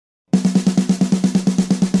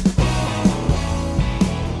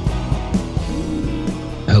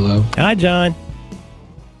Hi, John.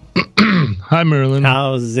 Hi, Merlin.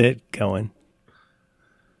 How's it going?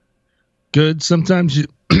 Good. Sometimes you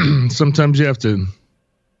have to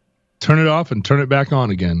turn it off and turn it back on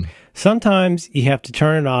again. Sometimes you have to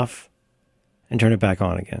turn it off and turn it back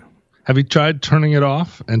on again. Have you tried turning it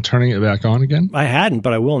off and turning it back on again? I hadn't,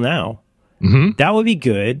 but I will now. Mm-hmm. That would be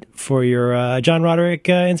good for your John Roderick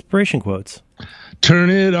inspiration quotes. Turn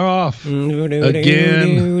it off again.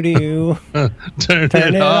 Turn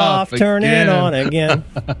it off. Turn again. it on again.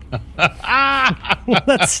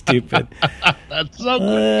 That's stupid. That's so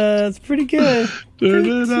good. That's pretty good. Turn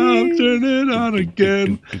it off. Turn it on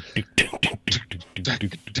again.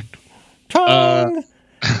 Tong.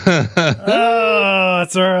 Oh,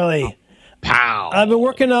 it's early. Pow. I've been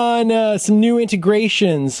working on some new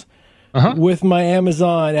integrations with my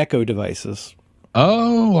Amazon Echo devices.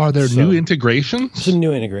 Oh, are there new integrations? Some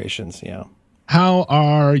new integrations, yeah. How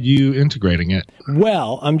are you integrating it?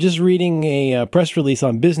 Well, I'm just reading a press release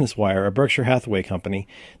on Business Wire, a Berkshire Hathaway company,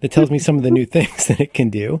 that tells me some of the new things that it can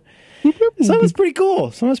do. Some of it's pretty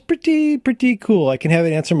cool. Some of it's pretty cool. I can have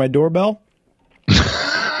it answer my doorbell.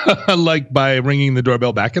 Like by ringing the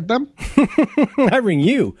doorbell back at them? I ring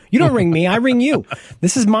you. You don't ring me. I ring you.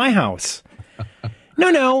 This is my house.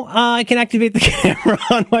 No. I can activate the camera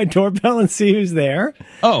on my doorbell and see who's there.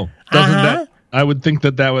 Oh, doesn't that? I would think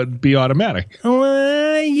that would be automatic.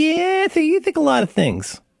 Yeah, you think a lot of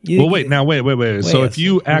things. Wait. So if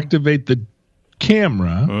you activate the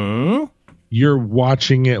camera, you're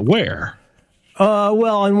watching it where?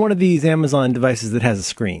 Well, on one of these Amazon devices that has a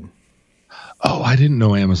screen. Oh, I didn't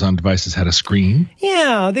know Amazon devices had a screen.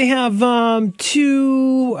 Yeah, they have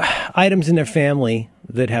 2 items in their family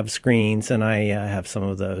that have screens, and I have some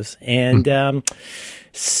of those. And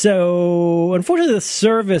so, unfortunately, the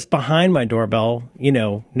service behind my doorbell,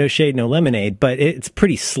 no shade, no lemonade, but it's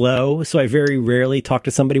pretty slow, so I very rarely talk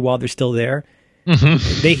to somebody while they're still there.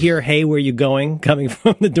 Mm-hmm. They hear, "Hey, where you going?" coming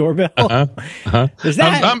from the doorbell. There's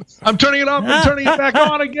that. I'm turning it off and turning it back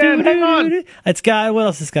on again. Hang on. It's got, what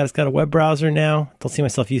else it's got? It's got a web browser now. Don't see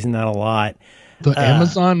myself using that a lot. The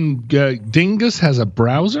Amazon Dingus has a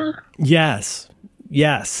browser? Yes,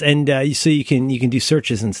 and so you can do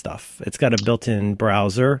searches and stuff. It's got a built-in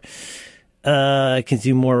browser. It can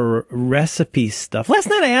do more recipe stuff. Last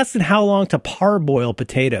night I asked it how long to parboil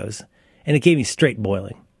potatoes, and it gave me straight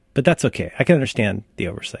boiling. But that's okay. I can understand the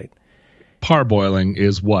oversight. Parboiling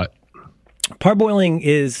is what? Parboiling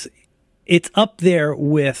it's up there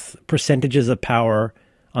with percentages of power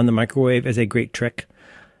on the microwave as a great trick.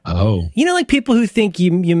 Oh. Like people who think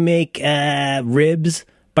you make ribs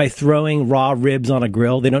by throwing raw ribs on a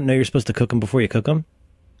grill. They don't know you're supposed to cook them before you cook them.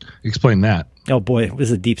 Explain that. Oh boy, this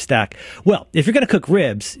is a deep stack. Well, if you're going to cook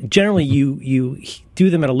ribs, generally you do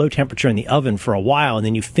them at a low temperature in the oven for a while, and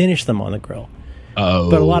then you finish them on the grill.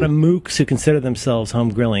 Oh. But a lot of mooks who consider themselves home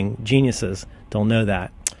grilling geniuses don't know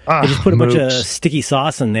that. They just put a bunch of sticky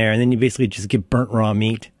sauce in there, and then you basically just get burnt raw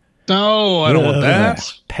meat. No, I don't want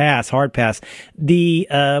that. Pass, hard pass.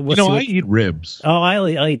 I eat ribs. Oh,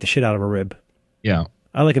 I'll eat the shit out of a rib. Yeah.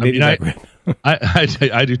 I like a baby back rib.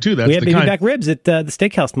 I do too. That's we had baby back ribs at the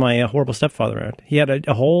steakhouse my horrible stepfather owned. He had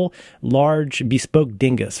a whole large bespoke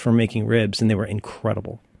dingus for making ribs, and they were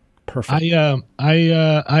incredible. Perfect.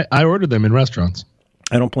 I ordered them in restaurants.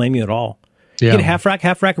 I don't blame you at all. Yeah. Get a half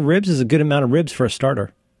rack of ribs is a good amount of ribs for a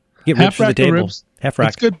starter. Get ribs for the table. Ribs. Half rack.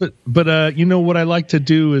 It's good, but what I like to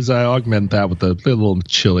do is I augment that with a little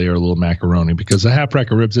chili or a little macaroni, because a half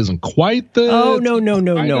rack of ribs isn't quite the. Oh no!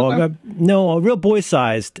 No, a real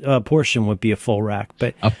boy-sized portion would be a full rack,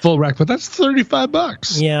 but a full rack, but that's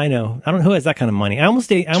 $35. Yeah, I know. I don't know who has that kind of money. I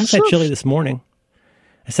almost had chili this morning.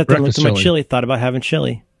 I sat there and looked at my chili, thought about having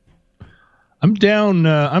chili. I'm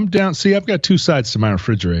down. See, I've got 2 sides to my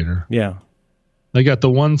refrigerator. Yeah. I got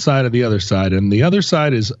the one side of the other side, and the other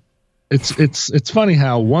side is, it's funny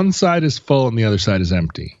how one side is full and the other side is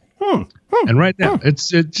empty. And right now it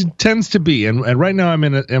tends to be, and right now I'm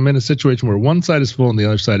in a situation where one side is full and the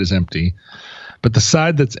other side is empty, but the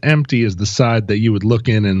side that's empty is the side that you would look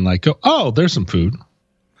in and like go, oh, there's some food.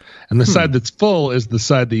 And the side that's full is the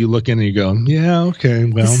side that you look in and you go, yeah, okay,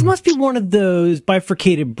 well. This must be one of those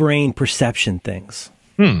bifurcated brain perception things.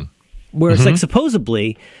 Where it's like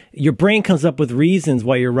supposedly your brain comes up with reasons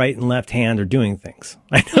why your right and left hand are doing things.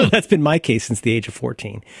 I know that's been my case since the age of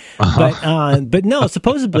 14. But no,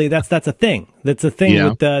 supposedly that's a thing. That's a thing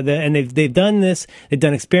with and they've done this. They've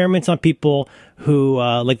done experiments on people who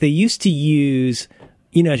like they used to use,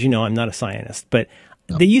 as you know, I'm not a scientist, but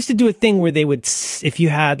they used to do a thing where they would, if you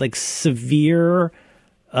had like severe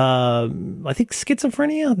I think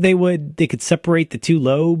schizophrenia, they could separate the two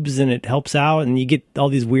lobes and it helps out, and you get all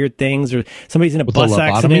these weird things, or somebody's in a bus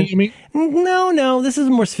accident. You mean? No, this is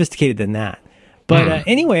more sophisticated than that. But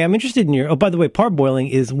anyway, I'm interested in your. Oh, by the way, parboiling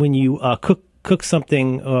is when you cook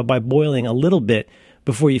something by boiling a little bit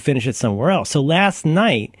before you finish it somewhere else. So last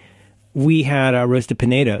night we had roasted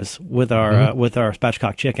potatoes with our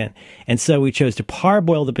spatchcock chicken, and so we chose to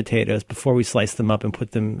parboil the potatoes before we sliced them up and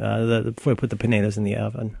put them before we put the potatoes in the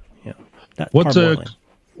oven. Yeah, what's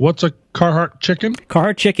a Carhartt chicken?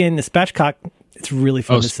 Carhartt chicken, the spatchcock. It's really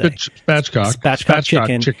fun to say. Spatchcock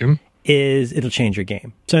chicken. It'll change your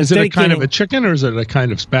game. So is it a kind of a chicken, or is it a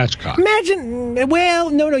kind of spatchcock? Imagine, well,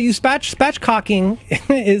 no, you spatchcocking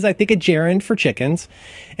is, I think, a gerund for chickens.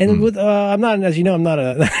 And with, I'm not, as you know, I'm not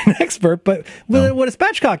an expert, but what a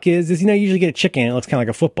spatchcock is, you usually get a chicken, it looks kind of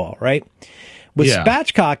like a football, right? With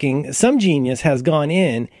spatchcocking, some genius has gone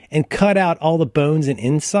in and cut out all the bones and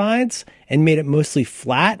insides and made it mostly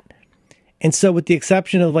flat. And so with the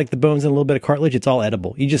exception of like the bones and a little bit of cartilage, it's all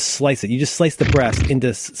edible. You just slice it. You just slice the breast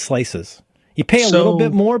into slices. You pay a little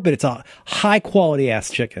bit more, but it's a high quality ass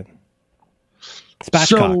chicken.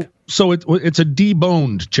 Spatchcock. So it's a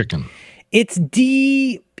deboned chicken. It's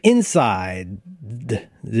inside.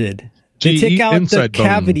 They take out the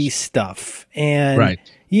cavity stuff. And right.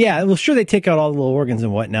 Yeah, well, sure, they take out all the little organs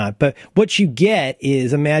and whatnot, but what you get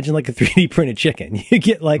is, imagine like a 3D printed chicken. You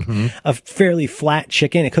get like a fairly flat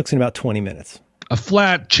chicken. It cooks in about 20 minutes. A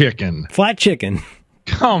flat chicken. Flat chicken.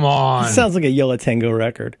 Come on. It sounds like a Yola Tango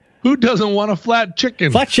record. Who doesn't want a flat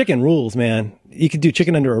chicken? Flat chicken rules, man. You could do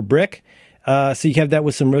chicken under a brick. So you have that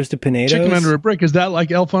with some roasted potatoes. Chicken under a brick. Is that like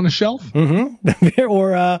Elf on a Shelf? Mm-hmm.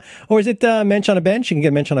 or is it Mensch on a bench? You can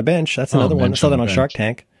get Mensch on a bench. That's another one. I saw that on Shark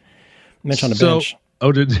Tank. Mensch on a bench.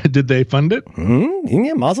 Oh, did they fund it?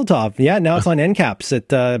 Yeah, Mazel Tov. Yeah, now it's on end caps at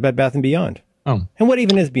Bed Bath & Beyond. Oh. And what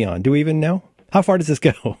even is Beyond? Do we even know? How far does this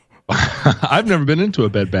go? I've never been into a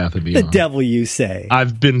Bed Bath & Beyond. The devil you say.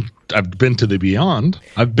 I've been to the Beyond.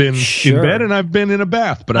 I've been in bed and I've been in a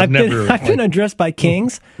bath, but I've never... I've been undressed by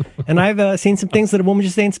kings, and I've seen some things that a woman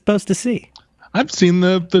just ain't supposed to see. I've seen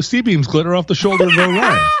the C-beams glitter off the shoulder of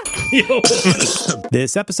Orion.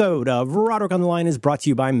 This episode of Roderick on the Line is brought to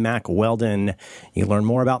you by Mack Weldon. You can learn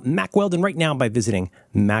more about Mack Weldon right now by visiting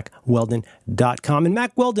MackWeldon.com. And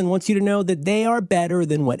Mack Weldon wants you to know that they are better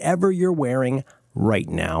than whatever you're wearing right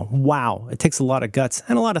now. Wow. It takes a lot of guts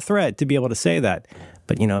and a lot of thread to be able to say that.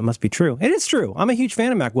 But, it must be true. It is true. I'm a huge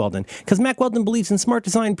fan of Mack Weldon because Mack Weldon believes in smart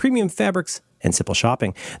design, premium fabrics, and simple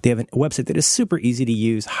shopping. They have a website that is super easy to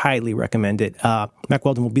use. Highly recommend it. Mack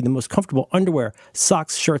Weldon will be the most comfortable underwear,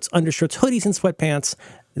 socks, shirts, undershirts, hoodies, and sweatpants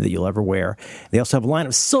that you'll ever wear. They also have a line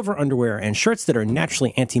of silver underwear and shirts that are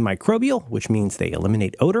naturally antimicrobial, which means they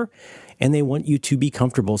eliminate odor, and they want you to be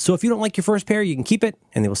comfortable. So if you don't like your first pair, you can keep it,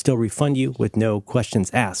 and they will still refund you with no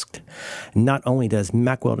questions asked. Not only does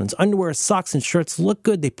Mack Weldon's underwear, socks, and shirts look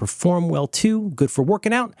good, they perform well too. Good for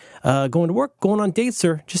working out, going to work, going on dates,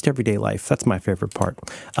 or just everyday life. That's my favorite part.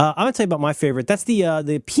 I'm going to tell you about my favorite. That's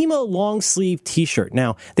the Pima long sleeve t-shirt.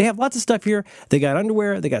 Now, they have lots of stuff here. They got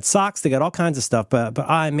underwear, they got socks, they got all kinds of stuff, but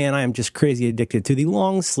I am just crazy addicted to the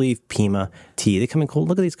long sleeve Pima tee. They come in cool.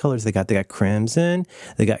 Look at these colors they got. They got crimson,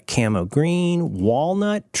 they got camo green,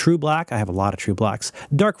 walnut, true black. I have a lot of true blacks.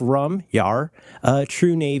 Dark rum, yar,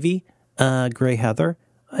 true navy, gray heather,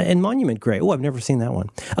 and monument gray. Oh, I've never seen that one.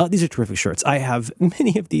 These are terrific shirts. I have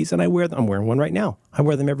many of these, and I wear them. I'm wearing one right now. I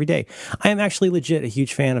wear them every day. I am actually legit a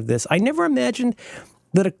huge fan of this. I never imagined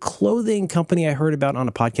that a clothing company I heard about on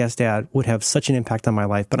a podcast ad would have such an impact on my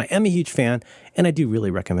life, but I am a huge fan, and I do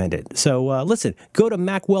really recommend it. So listen, go to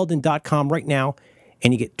MackWeldon.com right now,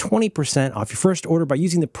 and you get 20% off your first order by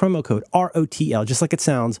using the promo code ROTL, just like it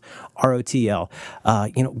sounds, ROTL.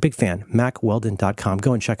 Big fan, MackWeldon.com.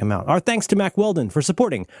 Go and check them out. Our thanks to Mack Weldon for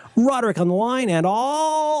supporting Roderick on the Line and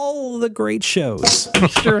all the great shows. You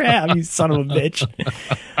sure have, you son of a bitch.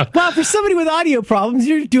 Wow, for somebody with audio problems,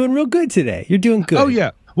 you're doing real good today. You're doing good. Oh,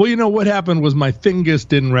 yeah. Well, what happened was my thingus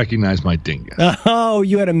didn't recognize my dingus. Oh,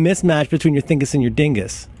 you had a mismatch between your thingus and your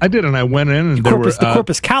dingus. I did, and I went in, and the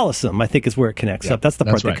corpus callosum, I think, is where it connects up. That's the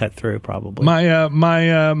part that cut through, probably.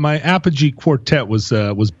 My apogee quartet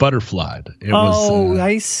was butterflied.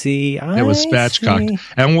 I see. It was spatchcocked.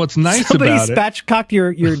 And what's nice Somebody about it? Somebody spatchcocked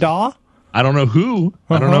your daw? I don't know who.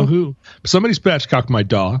 I don't know who. Somebody spatchcocked my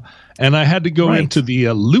daw, and I had to go into the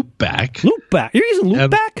loopback. Loopback? You're using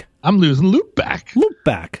loopback? I'm using loopback.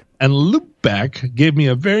 Loopback. And loopback gave me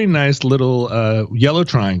a very nice little yellow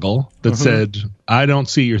triangle that said, I don't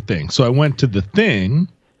see your thing. So I went to the thing,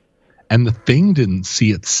 and the thing didn't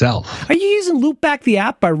see itself. Are you using Loopback the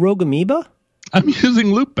app by Rogue Amoeba? I'm using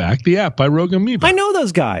Loopback, the app by Rogue Amoeba. I know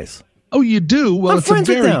those guys. Oh, you do? Well, I'm friends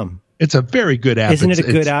with them. It's a very good app. Isn't it a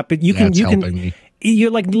good app? You can.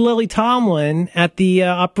 You're like Lily Tomlin at the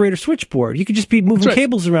operator switchboard. You could just be moving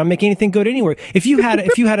cables around, make anything go to anywhere. If you had a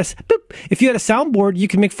soundboard, you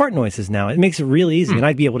can make fart noises now. It makes it really easy, and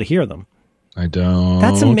I'd be able to hear them. I don't.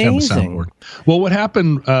 That's amazing. Have a soundboard. Well, what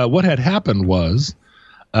happened? What had happened was,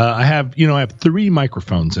 I have 3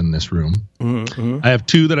 microphones in this room. Mm-hmm. I have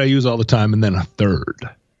 2 that I use all the time, and then a third.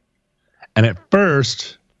 And at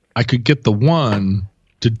first, I could get the one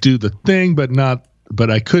to do the thing,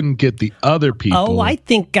 but I couldn't get the other people. Oh, I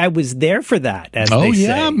think I was there for that. They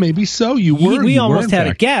say. Maybe so. You were. We almost had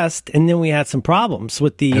a guest, and then we had some problems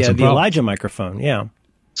with the Elijah microphone. Yeah.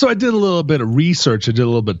 So I did a little bit of research. I did a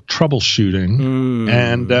little bit of troubleshooting,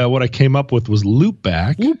 and what I came up with was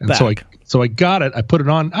Loopback. And so I got it. I put it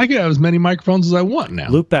on. I can have as many microphones as I want now.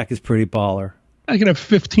 Loopback is pretty baller. I could have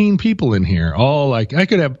 15 people in here. All like I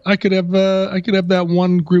could have that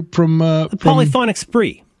one group from the Polyphonic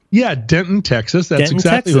Spree. Yeah, Denton, Texas. That's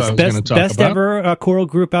exactly what I was going to talk about. Best ever choral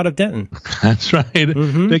group out of Denton. That's right.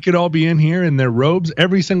 Mm-hmm. They could all be in here in their robes.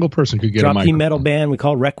 Every single person could get a microphone. Metal band we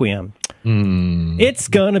call Requiem. It's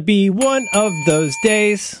going to be one of those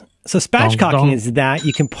days. So spatchcocking is that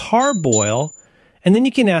you can parboil, and then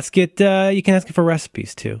you can ask it. You can ask it for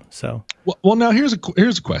recipes too. So well, now here's a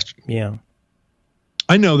question. Yeah.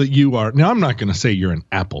 I know that you are. Now, I'm not going to say you're an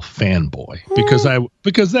Apple fanboy because I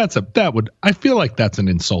feel like that's an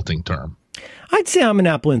insulting term. I'd say I'm an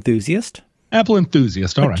Apple enthusiast. Apple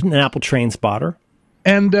enthusiast, all right. An Apple train spotter.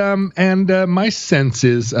 And my sense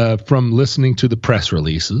is from listening to the press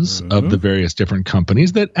releases of the various different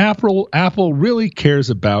companies that Apple really cares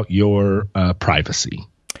about your privacy.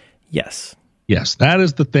 Yes. Yes, that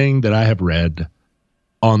is the thing that I have read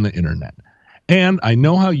on the internet. And I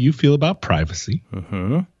know how you feel about privacy.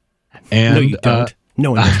 Mm-hmm. And no, you don't.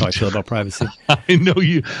 No one knows how I feel about privacy. I know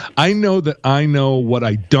you. I know that I know what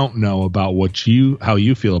I don't know about how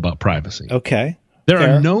you feel about privacy. Okay. There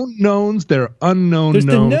are known knowns. There are unknown knowns. There's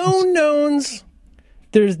knowns. the known knowns.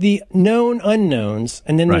 There's the known unknowns,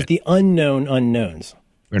 and then there's the unknown unknowns.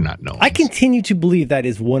 They're not known. I continue to believe that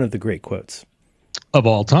is one of the great quotes of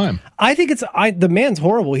all time. I think it's the man's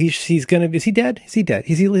horrible. He's gonna. Is he dead? Is he dead?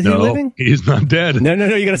 Is he living? He's not dead. No.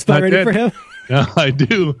 You got a spot ready for him? No, I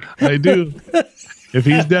do. If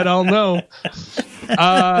he's dead, I'll know.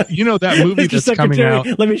 That movie that's coming out.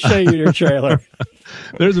 Let me show you your trailer.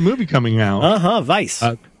 There's a movie coming out. Vice.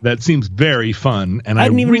 That seems very fun, and I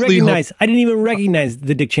didn't even recognize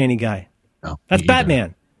the Dick Cheney guy. No, that's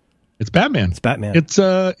Batman. It's Batman. It's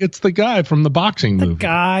the guy from the boxing movie.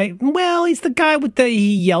 He's the guy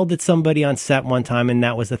he yelled at somebody on set one time, and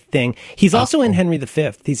that was a thing. He's also in Henry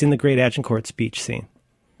V. He's in the Great Agincourt speech scene.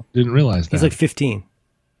 Didn't realize that. He's like 15.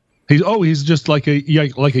 He's just like a young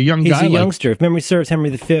guy. He's a youngster. If memory serves, Henry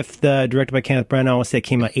V, directed by Kenneth Branagh, I want to say it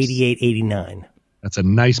came out 88, 89. That's a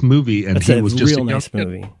nice movie, and he was just a real nice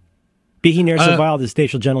movie. Be he ne'er so vile, the state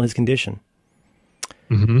shall gentle his condition.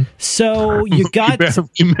 Mm-hmm. So you got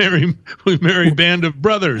we marry band of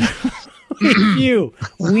brothers. Few,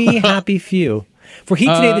 we happy few. For he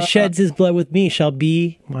today that sheds his blood with me shall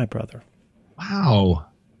be my brother. Wow,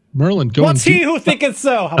 Merlin, going. What's he who thinketh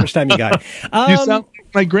so? How much time you got? You sound like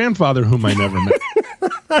my grandfather, whom I never met.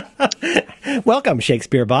 Welcome,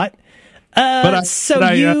 Shakespeare bot.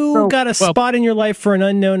 You got a spot in your life for an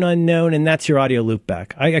unknown, and that's your audio loop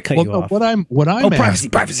back. I cut you off. What I'm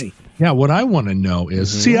privacy. Yeah, what I want to know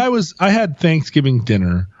is, I had Thanksgiving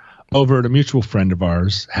dinner over at a mutual friend of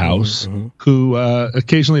ours' house who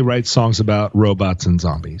occasionally writes songs about robots and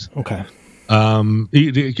zombies. Okay.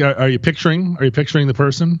 Are you picturing the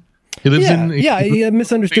person? He lives a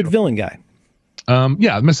misunderstood villain guy.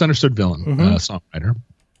 Misunderstood villain songwriter.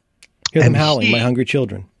 Hear them howling, my hungry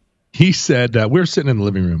children. He said, we're sitting in the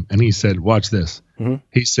living room, and he said, watch this. Mm-hmm.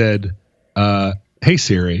 He said, hey,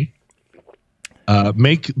 Siri,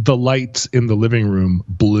 make the lights in the living room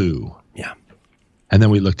blue. Yeah. And then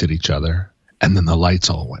we looked at each other, and then the lights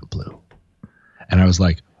all went blue. And I was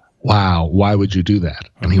like, wow, why would you do that?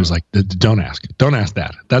 And he was like, don't ask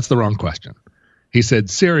that. That's the wrong question. He said,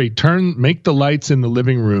 Siri, make the lights in the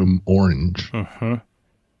living room orange. Mm-hmm.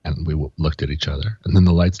 And we looked at each other, and then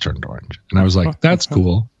the lights turned orange. And I was like, that's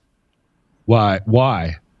cool.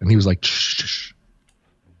 Why? And he was like, shh.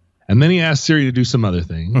 And then he asked Siri to do some other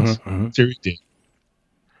things. Siri did.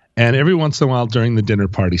 And every once in a while during the dinner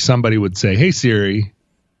party, somebody would say, hey, Siri,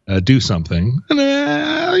 do something.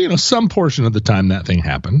 And, some portion of the time that thing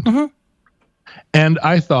happened. And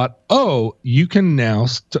I thought, you can now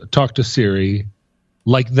talk to Siri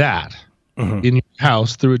like that in your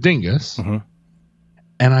house through a dingus.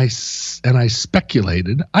 and I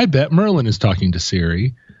speculated, I bet Merlin is talking to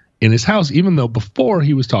Siri in his house, even though before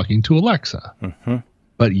he was talking to Alexa. Mm-hmm.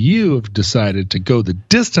 But you have decided to go the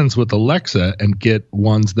distance with Alexa and get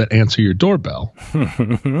ones that answer your doorbell.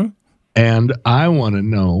 And I want to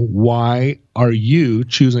know, why are you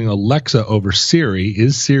choosing Alexa over Siri?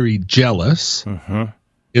 Is Siri jealous? Mm-hmm.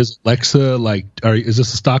 Is Alexa is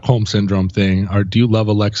this a Stockholm Syndrome thing? Or do you love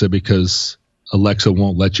Alexa because Alexa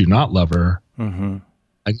won't let you not love her? Mm-hmm.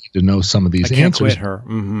 I need to know some of these I can't answers. quit her.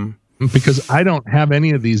 Mm-hmm. Because I don't have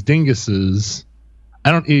any of these dinguses.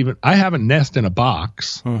 I have a Nest in a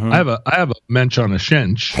box. Mm-hmm. I have a Mensch on a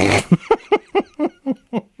Schench.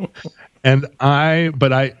 And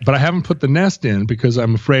but I haven't put the Nest in because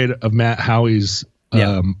I'm afraid of Matt Howie's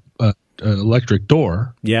electric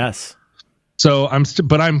door. Yes. So I'm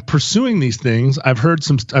pursuing these things. I've heard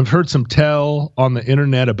some tell on the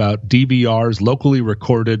internet about DVRs, locally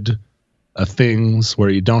recorded things where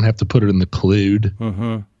you don't have to put it in the cloud.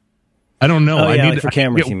 Mm-hmm. I don't know. Oh, yeah, for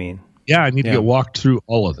cameras, you mean? Yeah, I need to get walked through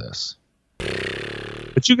all of this.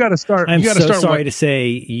 But you got to start. I'm so sorry to say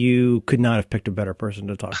you could not have picked a better person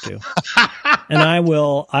to talk to. And I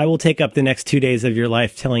will take up the next 2 days of your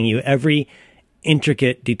life telling you every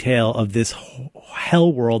intricate detail of this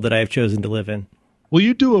hell world that I have chosen to live in. Will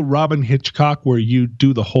you do a Robin Hitchcock where you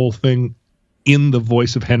do the whole thing in the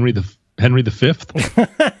voice of Henry V?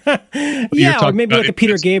 Yeah, or maybe like a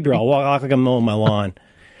Peter Gabriel. I'll walk like I'm mowing my lawn.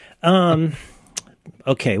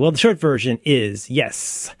 Okay, well, the short version is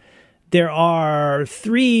yes. There are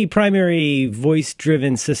 3 primary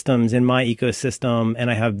voice-driven systems in my ecosystem,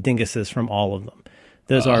 and I have dinguses from all of them.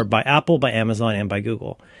 Those are by Apple, by Amazon, and by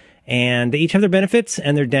Google. And they each have their benefits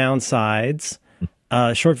and their downsides.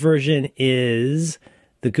 Short version is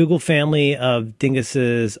the Google family of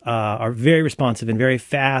dinguses are very responsive and very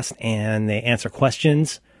fast, and they answer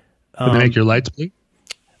questions. Can they make your lights blue?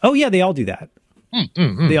 Oh, yeah, they all do that.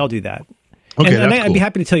 They all do that. Okay, and cool. I'd be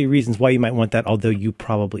happy to tell you reasons why you might want that, although you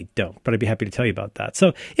probably don't. But I'd be happy to tell you about that.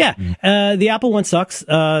 So, yeah, the Apple one sucks.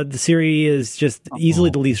 The Siri is just easily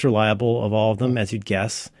the least reliable of all of them, as you'd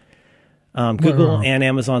guess. Google and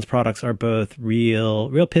Amazon's products are both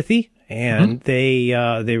real pithy, and they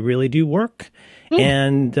really do work.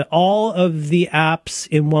 And all of the apps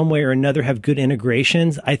in one way or another have good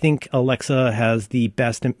integrations. I think Alexa has the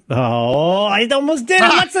best. I almost did.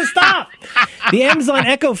 Alexa, stop! The Amazon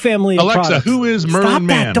Echo family of Alexa, products. who is Merlin Stop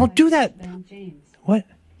Man? That. Don't do that. James, What?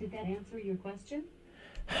 did that answer your question?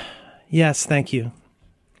 Yes, thank you.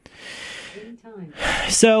 Anytime.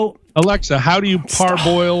 So, Alexa, how do you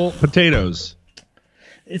parboil potatoes?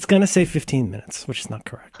 it's going to say 15 minutes, which is not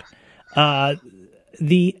correct.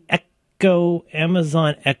 The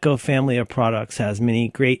Amazon Echo family of products has many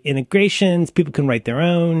great integrations. People can write their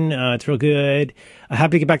own. It's real good.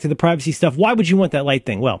 Happy to get back to the privacy stuff. Why would you want that light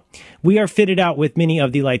thing? Well, we are fitted out with many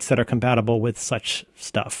of the lights that are compatible with such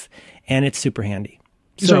stuff, and it's super handy.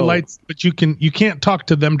 These are lights, but you can't talk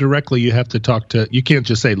to them directly. You have to you can't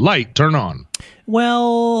just say, light, turn on.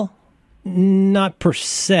 Well, not per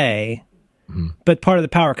se. But part of the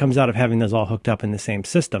power comes out of having those all hooked up in the same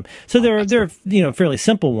system. So there are fairly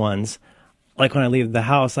simple ones. Like when I leave the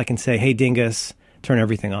house, I can say, "Hey, Dingus, turn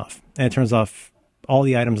everything off," and it turns off all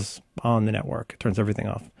the items on the network. It turns everything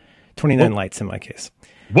off. 29 lights in my case.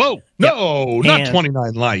 Whoa! No, not And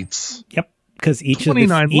 29 lights. Yep, because each of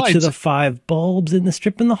the 5 bulbs in the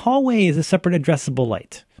strip in the hallway is a separate addressable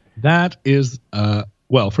light. That is,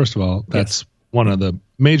 well, first of all, that's one of the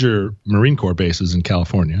major Marine Corps bases in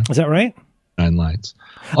California. Is that right? 9 lights.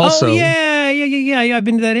 Also, yeah. I've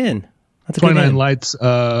been to that inn. That's a 29 Lights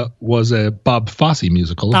was a Bob Fosse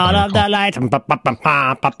musical. All of the lights. All of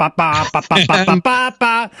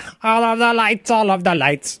the lights. All of the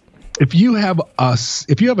lights. If you have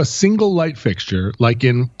a single light fixture, like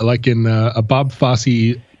in a Bob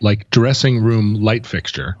Fosse dressing room light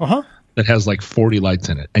fixture that has 40 lights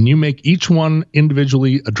in it, and you make each one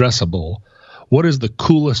individually addressable, what is the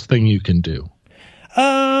coolest thing you can do?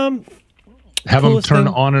 Have them turn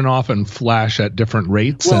on and off and flash at different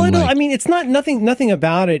rates. Well, it's not nothing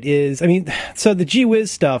about it is. So the Gee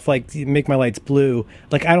Whiz stuff, make my lights blue.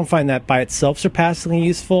 I don't find that by itself surpassingly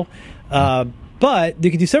useful. But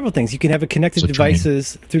you can do several things. You can have it connected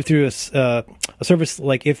devices through a service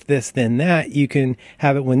like If This Then That. You can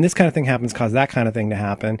have it when this kind of thing happens, cause that kind of thing to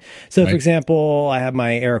happen. So, for example, I have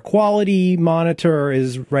my air quality monitor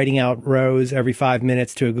is writing out rows every 5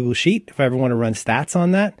 minutes to a Google Sheet. If I ever want to run stats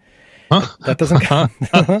on that. That doesn't count.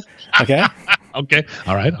 Okay. Okay.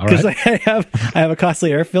 All right. Because I have a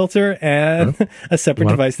costly air filter and a separate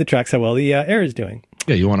device that tracks how well the air is doing.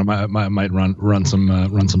 Yeah, you want to might run some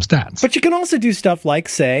stats. But you can also do stuff like,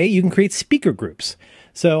 say, you can create speaker groups.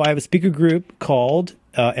 So I have a speaker group called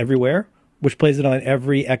Everywhere, which plays it on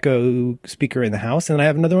every Echo speaker in the house. And I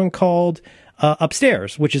have another one called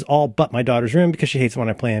Upstairs, which is all but my daughter's room because she hates it when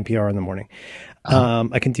I play NPR in the morning.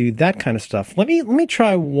 I can do that kind of stuff. Let me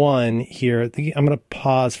try one here. I'm going to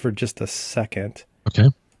pause for just a second. Okay.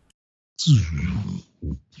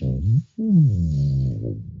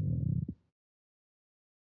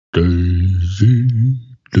 Daisy,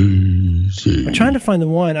 Daisy. I'm trying to find the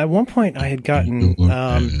one. At one point, I had gotten.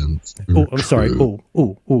 Oh, I'm sorry.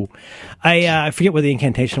 Oh. I forget what the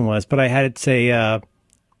incantation was, but I had it say.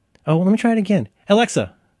 Let me try it again.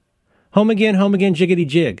 Alexa, home again, jiggity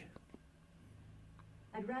jig.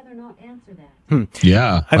 I'd rather not answer that.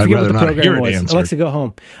 Yeah, I forget what the not hear program it was. answered. Alexa, go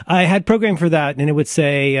home. I had programmed for that, and it would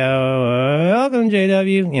say, welcome,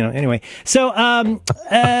 JW. Anyway. So,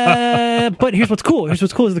 but here's what's cool. Here's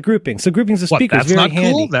what's cool is the grouping. So groupings of speakers That's very not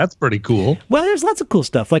handy. cool? That's pretty cool. Well, there's lots of cool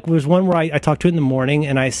stuff. Like there's one where I talk to it in the morning,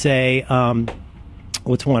 and I say,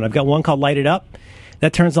 what's one? I've got one called Light It Up.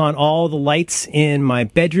 That turns on all the lights in my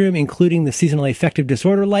bedroom, including the seasonally affective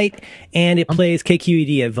disorder light, and it plays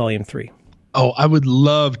KQED at volume 3. Oh, I would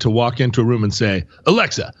love to walk into a room and say,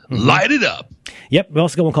 Alexa, light it up. Yep. We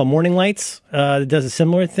also got one called Morning Lights that does a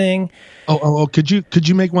similar thing. Oh, could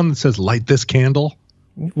you make one that says light this candle?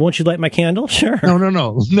 Won't you light my candle? Sure.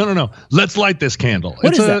 No. Let's light this candle.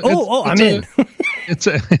 What is that? I'm in.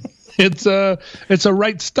 It's a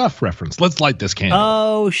Right Stuff reference. Let's light this candle.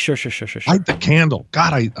 Oh, sure. Light the candle.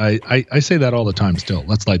 God, I say that all the time still.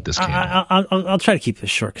 Let's light this candle. I'll try to keep this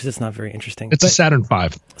short because it's not very interesting. It's a Saturn V.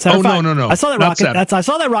 Saturn V. No. I saw that Not rocket. Saturn. I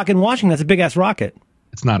saw that rocket in Washington. That's a big ass rocket.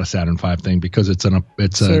 It's not a Saturn V thing because it's not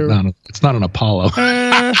an Apollo.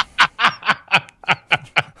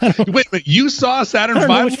 Wait, you saw a Saturn V? I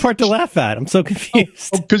don't know which part to laugh at. I'm so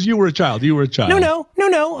confused. Because you were a child. No.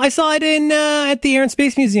 I saw it in at the Air and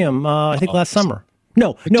Space Museum. I think last summer.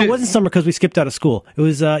 No, it wasn't summer because we skipped out of school. It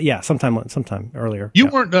was sometime earlier. You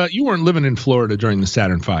weren't living in Florida during the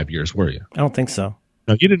Saturn V years, were you? I don't think so.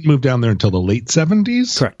 No, you didn't move down there until the late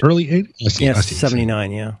 70s. Correct. Early 80s. Yes,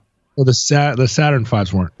 79. Yeah. Well, the Saturn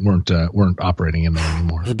V's weren't operating in there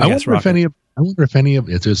anymore. I wonder if any of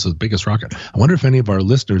it's the biggest rocket. I wonder if any of our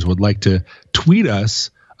listeners would like to tweet us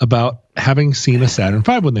about having seen a Saturn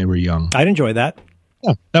V when they were young. I'd enjoy that.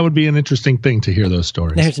 Yeah, that would be an interesting thing to hear those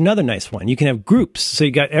stories. Now, here's another nice one. You can have groups. So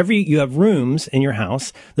you have rooms in your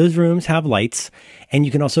house. Those rooms have lights, and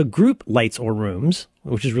you can also group lights or rooms,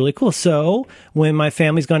 which is really cool. So when my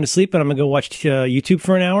family's gone to sleep and I'm going to go watch YouTube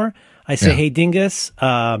for an hour, I say, Hey, Dingus,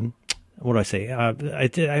 what do I say?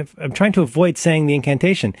 I'm trying to avoid saying the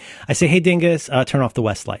incantation. I say, Hey, Dingus, turn off the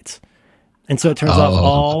west lights. And so it turns off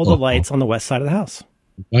all the lights on the west side of the house.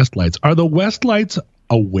 West lights. Are the west lights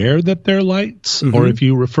aware that they're lights? Or if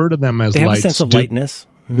you refer to them as they have lights, a sense of lightness.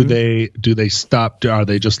 Do they stop? Are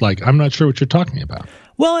they just like, I'm not sure what you're talking about?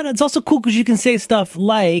 Well, and it's also cool because you can say stuff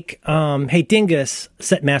like, Hey, Dingus,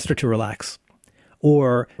 set master to relax.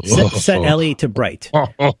 Or set Ellie to bright.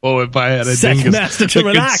 If I had a set dingus master to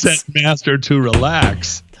relax. Set master to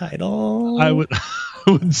relax. Title. I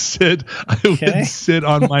would sit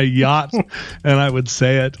on my yacht and I would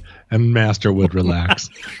say it and master would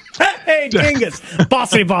relax. Hey, Dingus,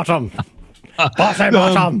 bossy bottom. Bossy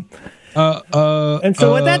bottom. And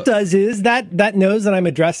so what that does is that knows that I'm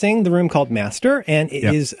addressing the room called master and it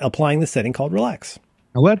is applying the setting called relax.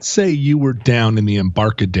 Now let's say you were down in the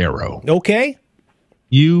Embarcadero. Okay.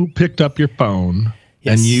 You picked up your phone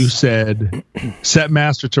and you said, set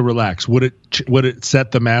master to relax. Would it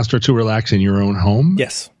set the master to relax in your own home?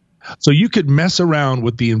 Yes. So you could mess around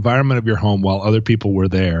with the environment of your home while other people were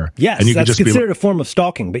there. Yes, and you could that's just considered a form of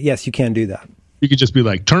stalking, but yes, you can do that. You could just be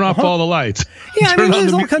like, turn off all the lights. Yeah, I mean,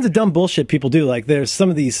 there's all kinds of dumb bullshit people do. Like, there's some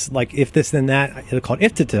of these, like, if this, then that, they're called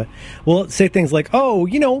iftata. Well, say things like,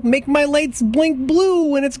 make my lights blink blue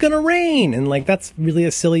when it's going to rain. And, like, that's really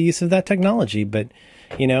a silly use of that technology. But,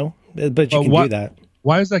 you can do that.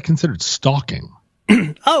 Why is that considered stalking?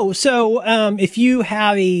 If you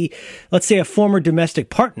have let's say a former domestic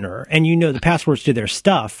partner and you know the passwords to their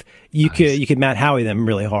stuff, you could Matt Howie them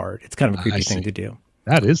really hard. It's kind of a creepy thing to do.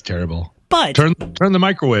 That is terrible. But turn the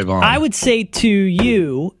microwave on. I would say to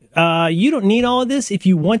you, you don't need all of this. If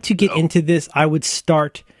you want to get into this, I would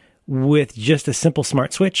start with just a simple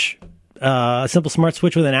smart switch. A simple smart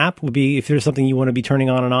switch with an app would be if there's something you want to be turning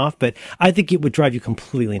on and off. But I think it would drive you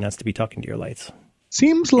completely nuts to be talking to your lights.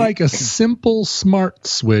 Seems like a simple smart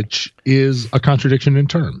switch is a contradiction in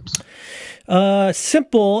terms.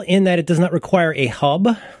 Simple in that it does not require a hub.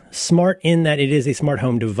 Smart in that it is a smart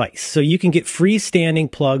home device. So you can get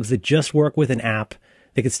freestanding plugs that just work with an app.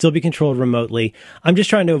 They can still be controlled remotely. I'm just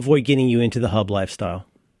trying to avoid getting you into the hub lifestyle.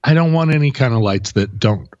 I don't want any kind of lights that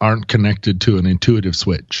aren't connected to an intuitive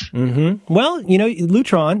switch. Mm-hmm. Well,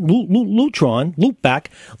 Lutron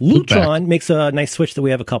makes a nice switch that we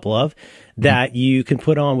have a couple of that you can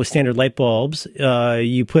put on with standard light bulbs.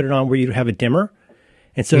 You put it on where you have a dimmer.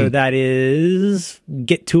 And so that is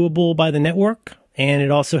get toable by the network. And it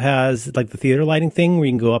also has like the theater lighting thing where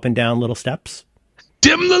you can go up and down little steps.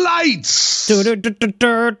 Dim the lights!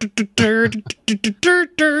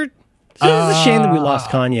 It's a shame that we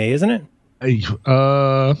lost Kanye, isn't it?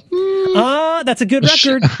 That's a good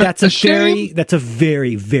record. That's a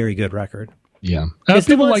very, very good record. Yeah.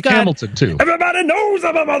 People like Hamilton, too. Everybody knows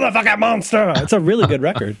I'm a motherfucking monster. It's a really good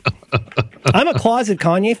record. I'm a closet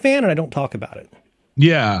Kanye fan, and I don't talk about it.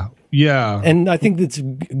 Yeah. And I think it's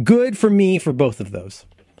good for me for both of those.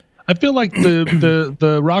 I feel like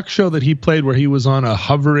the rock show that he played where he was on a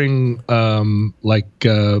hovering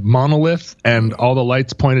monolith and all the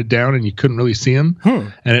lights pointed down and you couldn't really see him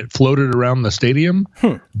and it floated around the stadium.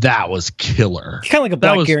 That was killer. It's kind of like a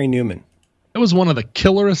Black Gary Newman. It was one of the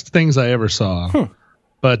killerest things I ever saw.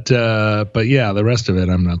 But yeah, the rest of it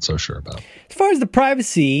I'm not so sure about. As far as the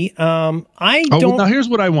privacy, I don't. Now here's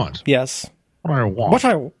what I want. Yes. What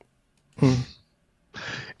I want.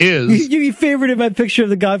 Is you favorited my picture of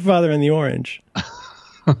the Godfather in the orange.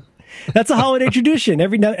 That's a holiday tradition.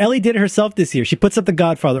 Ellie did it herself this year. She puts up the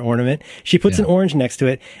Godfather ornament. She puts an orange next to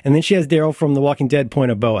it, and then she has Daryl from The Walking Dead point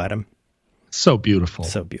a bow at him. So beautiful.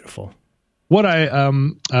 So beautiful. What I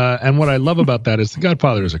love about that is The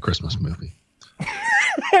Godfather is a Christmas movie.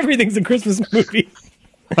 Everything's a Christmas movie.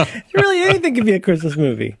 Really, anything can be a Christmas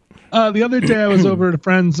movie. The other day I was over at a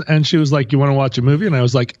friend's and she was like, you want to watch a movie? And I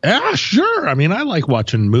was like, sure. I mean, I like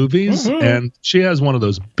watching movies. And she has one of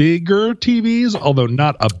those bigger TVs, although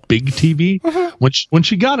not a big TV. When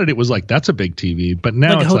she got it, it was like, that's a big TV. But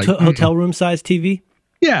now like it's hotel room size TV?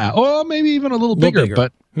 Yeah. Or maybe even a little bigger.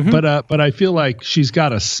 But I feel like she's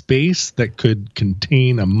got a space that could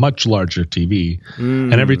contain a much larger TV.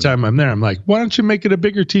 And every time I'm there, I'm like, why don't you make it a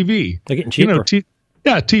bigger TV? They're getting cheaper.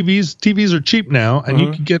 Yeah, TVs are cheap now, and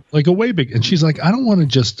you can get like a way big. And she's like, I don't want to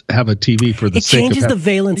just have a TV for the sake of it. Changes the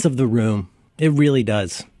valence of the room. It really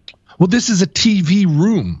does. Well, this is a TV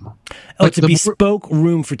room. Oh, it's a bespoke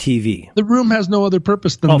room for TV. The room has no other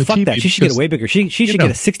purpose than the TV. Oh, fuck that. She should get a way bigger. She should get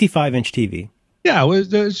a 65-inch TV. Yeah,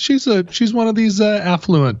 she's one of these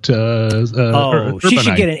affluent. She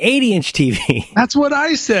should get an 80-inch TV. That's what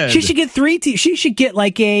I said. She should get she should get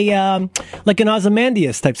like an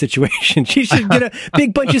Ozymandias type situation. She should get a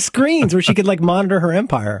big bunch of screens where she could like monitor her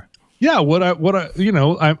empire. Yeah,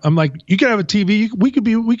 I'm like, you can have a TV. We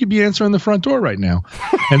could be answering the front door right now.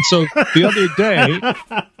 And so the other day,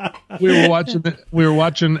 we were watching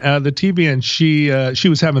the TV, and she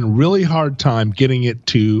was having a really hard time getting it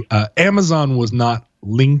to. Amazon was not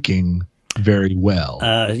linking very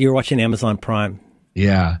well. You're watching Amazon Prime.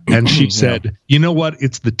 Yeah, and she said, "You know what?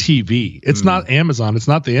 It's the TV. It's not Amazon. It's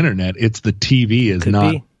not the internet. It's the TV. Could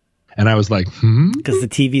not." Be. And I was like, because the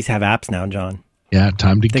TVs have apps now, John. Yeah,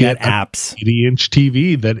 time to get apps. 80-inch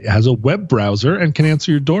TV that has a web browser and can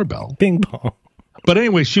answer your doorbell. Bing bong. But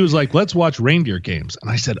anyway, she was like, let's watch Reindeer Games.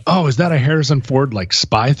 And I said, oh, is that a Harrison Ford like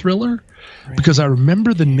spy thriller? Because I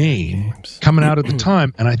remember the name coming out at the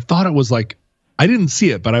time, and I thought it was like, I didn't see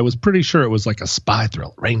it, but I was pretty sure it was like a spy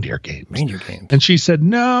thriller, Reindeer Games. And she said,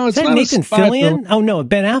 no, it's not Nathan a spy Fillion? thriller. Oh, no,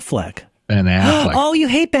 Ben Affleck. Ben Affleck. Oh, you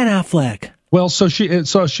hate Ben Affleck. Well, so she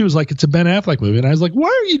was like, it's a Ben Affleck movie. And I was like, why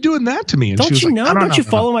are you doing that to me? And don't you know? Don't you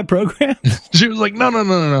follow my program? She was like,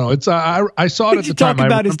 no. It's I saw it at the time. Talk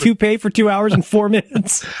about his toupee for 2 hours and 4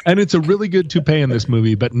 minutes. And it's a really good toupee in this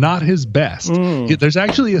movie, but not his best. There's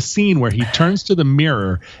actually a scene where he turns to the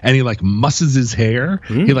mirror and he like musses his hair.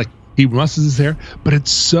 He musses his hair, but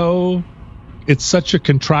it's such a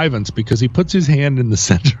contrivance because he puts his hand in the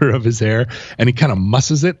center of his hair and he kind of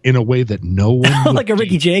musses it in a way that no one like a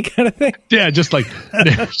Ricky Jay kind of thing. Yeah, just like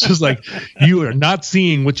you are not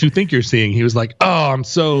seeing what you think you're seeing. He was like, "Oh, I'm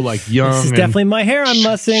so like young." This is definitely my hair I'm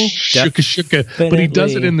mussing. Shuka. But he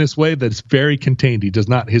does it in this way that's very contained. He does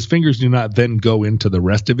not. His fingers do not then go into the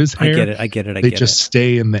rest of his hair. I get it. They just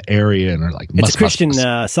stay in the area and are like. It's a Christian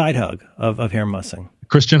side hug of hair mussing.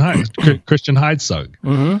 Christian Hyde sug.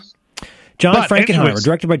 Mm-hmm. John Frankenheimer,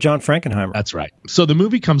 directed by John Frankenheimer. That's right. So the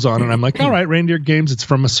movie comes on, and I'm like, all right, Reindeer Games, it's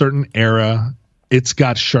from a certain era. It's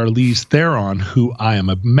got Charlize Theron, who I am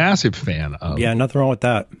a massive fan of. Yeah, nothing wrong with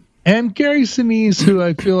that. And Gary Sinise, who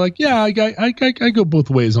I feel like, yeah, I go both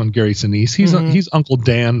ways on Gary Sinise. He's Uncle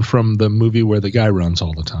Dan from the movie where the guy runs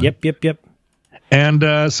all the time. Yep.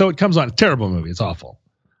 And so it comes on. Terrible movie. It's awful.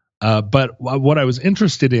 But what I was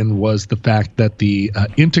interested in was the fact that the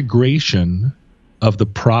integration of the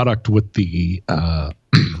product with the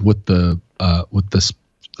with the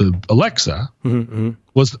Alexa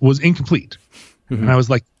was incomplete, and I was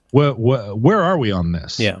like, where are we on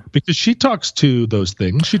this? Yeah, because she talks to those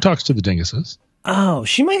things. She talks to the dinguses. Oh,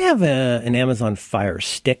 she might have an Amazon Fire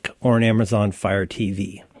Stick or an Amazon Fire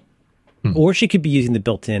TV, or she could be using the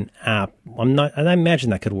built-in app. I imagine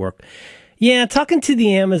that could work. Yeah, talking to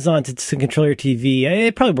the Amazon to control your TV,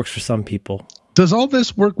 it probably works for some people. Does all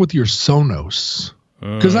this work with your Sonos?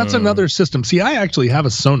 Because that's another system. See, I actually have a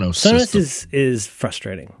Sonos system. Sonos is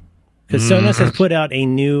frustrating because Sonos has put out a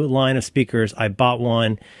new line of speakers. I bought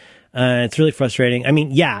one. It's really frustrating. I mean,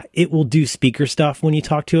 yeah, it will do speaker stuff when you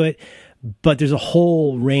talk to it, but there's a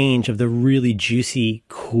whole range of the really juicy,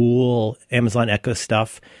 cool Amazon Echo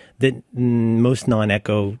stuff that most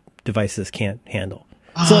non-Echo devices can't handle.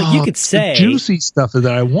 So like you could say the juicy stuff that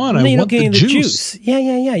I want. I want the juice.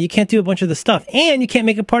 Yeah. You can't do a bunch of the stuff, and you can't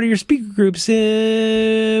make it part of your speaker groups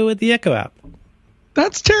with the Echo app.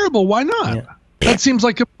 That's terrible. Why not? Yeah. That seems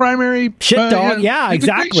like a primary shit dog. Yeah,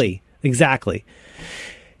 exactly.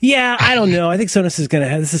 Yeah, I don't know. I think Sonos is going to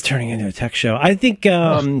have, this is turning into a tech show. I think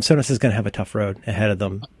Sonos is going to have a tough road ahead of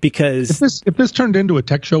them because if this turned into a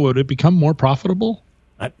tech show, would it become more profitable?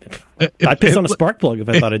 I'd piss on a spark plug if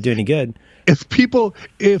I thought it'd do any good. If people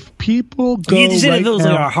go, you just right those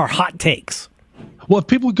now, are our hot takes. Well, if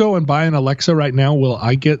people go and buy an Alexa right now, will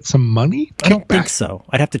I get some money? I don't think so.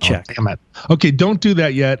 I'd have to check. Damn it. Okay, don't do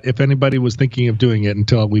that yet. If anybody was thinking of doing it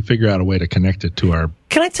until we figure out a way to connect it to our.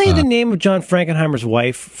 Can I tell you the name of John Frankenheimer's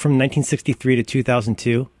wife from 1963 to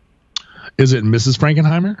 2002? Is it Mrs.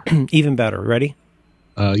 Frankenheimer? Even better. Ready?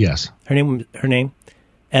 Yes. Her name,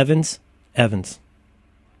 Evans. Evans.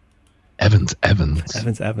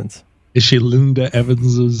 Is she Linda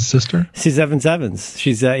Evans' sister? She's Evans.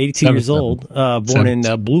 She's 82 years old, born in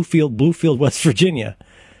Bluefield, West Virginia.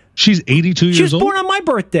 She's 82 years old? She was born on my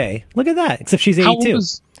birthday. Look at that, except she's 82.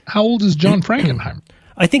 How old is John Frankenheimer?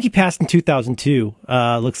 I think he passed in 2002,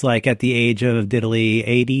 looks like at the age of diddly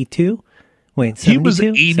 82. Wait, 72? He was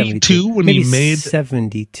 82 when Maybe he made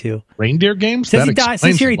 72. Reindeer Games?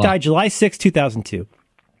 Says here he died July 6, 2002.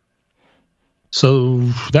 So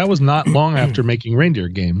that was not long after making Reindeer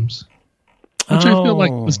Games. Which I feel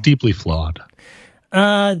like was deeply flawed.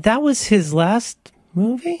 That was his last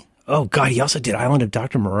movie? Oh, God, he also did Island of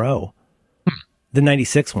Dr. Moreau. The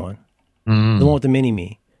 96 one. The one with the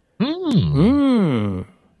mini-me.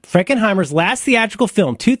 Frankenheimer's last theatrical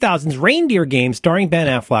film, 2000's Reindeer Games, starring Ben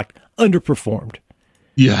Affleck, underperformed.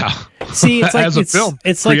 Yeah. See, it's like as a film,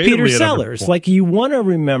 it's like Peter Sellers. Like you want to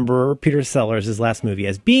remember Peter Sellers' last movie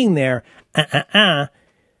as being there.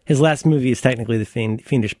 His last movie is technically The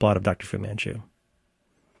Fiendish Plot of Dr. Fu Manchu.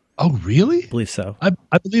 Oh, really? I believe so. I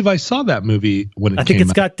believe I saw that movie when it came out. I think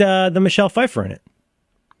it's got the Michelle Pfeiffer in it.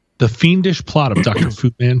 The Fiendish Plot of Dr.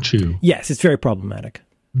 Fu Manchu. Yes, it's very problematic.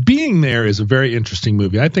 Being There is a very interesting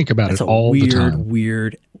movie. I think about it all the time.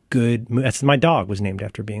 Weird, good movie. That's my dog was named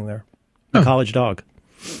after Being There. My college dog.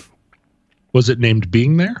 Was it named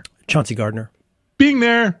Being There? Chauncey Gardner. Being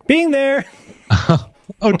There. Being There.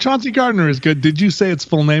 Oh, Chauncey Gardner is good. Did you say its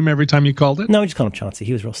full name every time you called it? No, we just called him Chauncey.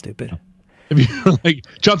 He was real stupid. If you're like,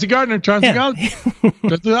 Chauncey Gardner.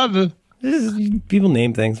 People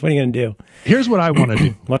name things. What are you going to do? Here's what I want to do.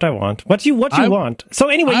 What I want. What you want. So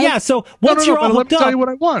anyway, so once you're all hooked let me up. tell you what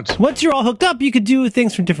I want. Once you're all hooked up, you could do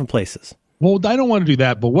things from different places. Well, I don't want to do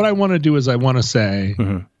that, but what I want to do is I want to say,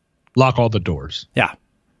 lock all the doors. Yeah.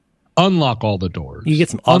 Unlock all the doors. You get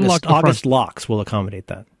some August locks will accommodate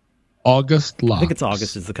that. August locks. I think it's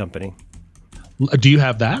August is the company. Do you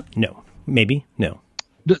have that? No. Maybe. No.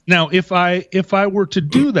 Now, if I were to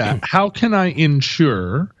do that, how can I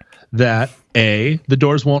ensure that A, the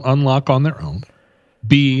doors won't unlock on their own,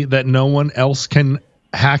 B, that no one else can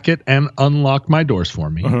hack it and unlock my doors for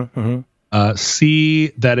me, C,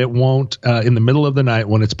 that it won't, in the middle of the night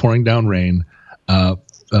when it's pouring down rain, lock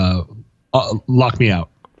me out?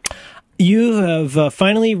 You have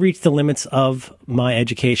finally reached the limits of my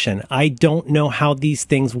education. I don't know how these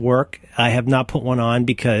things work. I have not put one on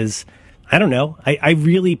because, I don't know. I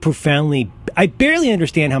really profoundly, I barely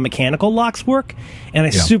understand how mechanical locks work, and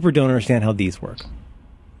I super don't understand how these work.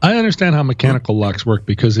 I understand how mechanical locks work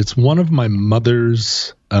because it's one of my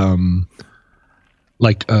mother's,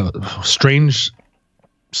 strange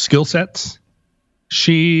skill sets.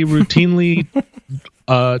 She routinely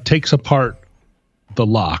takes apart the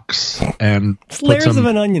locks and it's layers of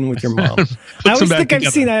an onion with your mom. I always think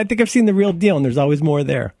I've seen the real deal, and there's always more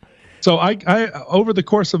there. So I over the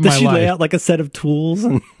course of my life, does she lay out like a set of tools?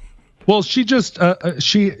 And well, she just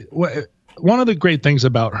one of the great things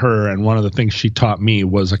about her, and one of the things she taught me,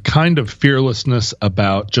 was a kind of fearlessness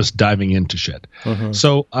about just diving into shit.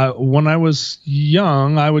 So when I was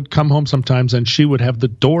young, I would come home sometimes and she would have the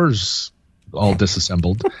doors all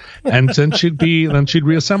disassembled, and then she'd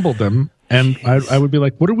reassemble them, and I would be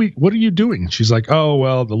like, what are you doing? And she's like, oh,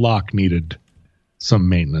 well, the lock needed some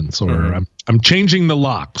maintenance, or I'm changing the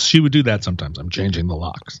locks. She would do that sometimes. I'm changing the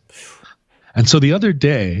locks. And so the other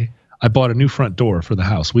day, I bought a new front door for the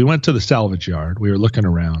house. We went to the salvage yard. We were looking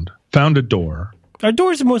around, found a door. Are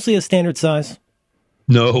doors mostly a standard size?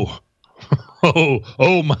 No.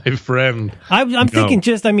 Oh, my friend. I'm thinking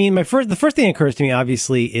the first thing that occurs to me,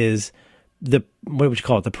 obviously, is what would you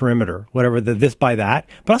call it? The perimeter, whatever, this by that.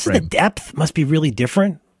 But also the depth must be really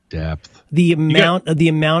different. Depth. The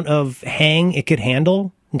amount of hang it could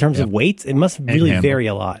handle in terms of weights, it must really vary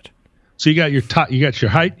a lot. So you got your top, you got your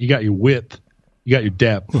height, you got your width, you got your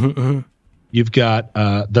depth. You've got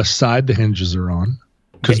the side the hinges are on,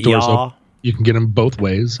 because doors open. You can get them both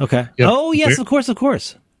ways. Okay. Oh yes, of course.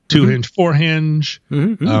 2-hinge, 4-hinge.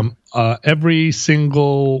 Every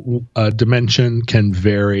single dimension can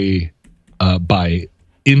vary by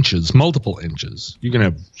inches, multiple inches. You can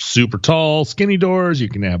have super tall, skinny doors. You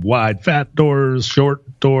can have wide, fat doors,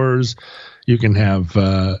 short doors. You can have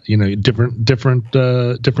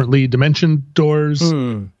differently dimensioned doors.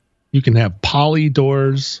 You can have poly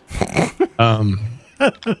doors. Pan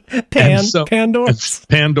doors.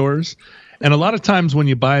 Pan doors. And a lot of times when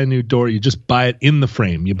you buy a new door, you just buy it in the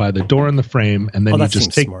frame. You buy the door in the frame, and then you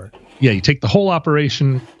just take smart. Yeah, you take the whole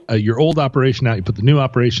operation, your old operation out, you put the new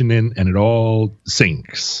operation in, and it all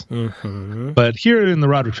syncs. But here in the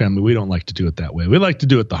Roderick family, we don't like to do it that way. We like to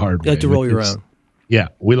do it the hard way. You like to roll your own. Yeah,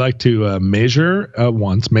 we like to measure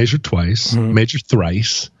once, measure twice, measure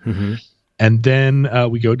thrice, and then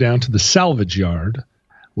we go down to the salvage yard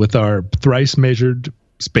with our thrice measured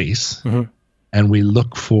space, and we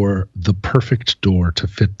look for the perfect door to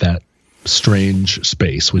fit that strange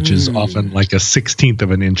space, which is often like a 16th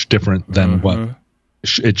of an inch different than what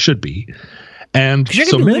it should be. And you're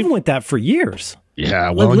going to be living with that for years.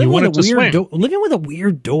 Yeah, well, you want it to swing. Living with a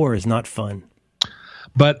weird door is not fun.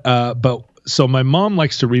 But so my mom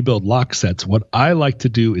likes to rebuild lock sets. What I like to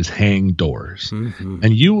do is hang doors.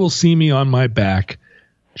 And you will see me on my back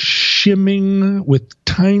shimming with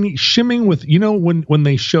when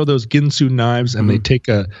they show those Ginsu knives and they take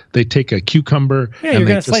a cucumber. Yeah, you're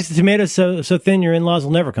going to slice the tomato so thin your in-laws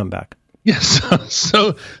will never come back. Yes,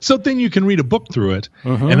 so thin you can read a book through it.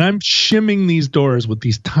 And I'm shimming these doors with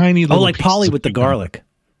these tiny little like Polly with the garlic.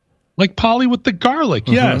 Like Polly with the garlic,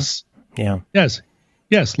 yes. Yeah.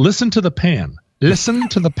 Yes, listen to the pan. Listen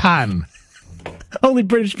to the pan. Only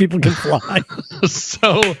British people can fly.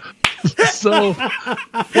 So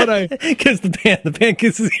what I kiss the pan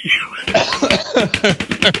kisses you.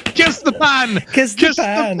 Kiss the pan. Kiss the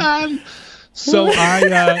pan. So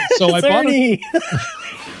I bought it.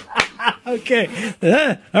 Okay.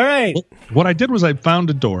 All right. What I did was I found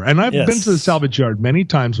a door, and I've been to the salvage yard many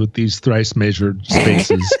times with these thrice measured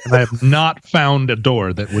spaces, and I have not found a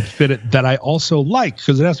door that would fit it that I also like,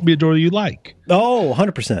 because it has to be a door that you like. Oh,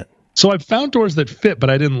 100%. So I've found doors that fit, but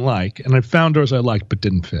I didn't like, and I found doors I liked, but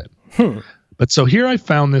didn't fit. But so here I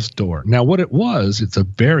found this door. Now what it was, it's a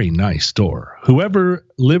very nice door. Whoever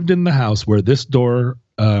lived in the house where this door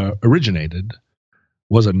originated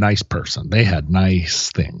was a nice person. They had nice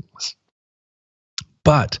things.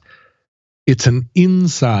 But it's an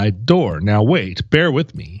inside door. Now wait, bear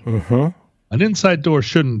with me. An inside door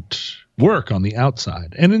shouldn't work on the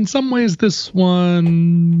outside. And in some ways this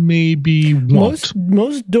one maybe won't.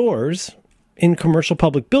 Most doors in commercial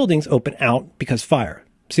public buildings open out because fire.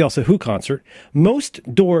 See also Who concert. Most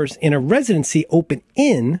doors in a residency open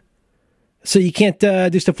in, so you can't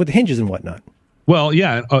do stuff with the hinges and whatnot. Well,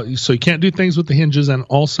 yeah. So you can't do things with the hinges, and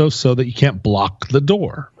also so that you can't block the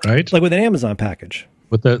door, right? Like with an Amazon package.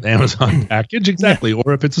 With the Amazon package, exactly. Yeah.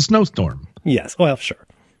 Or if it's a snowstorm. Yes. Well, sure.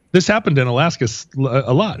 This happened in Alaska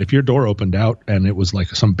a lot. If your door opened out and it was like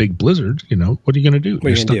some big blizzard, what are you going to do? What are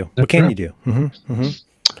you going to do? What can you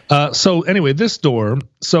do? So anyway, this door,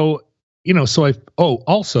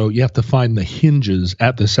 also you have to find the hinges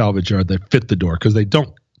at the salvage yard that fit the door, because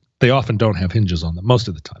they often don't have hinges on them most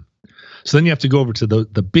of the time. So then you have to go over to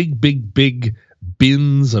the big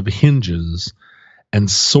bins of hinges and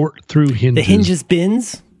sort through hinges. The hinges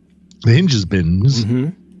bins? The hinges bins.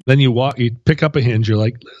 Then you pick up a hinge. You're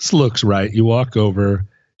like, this looks right. You walk over.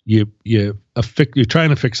 You're trying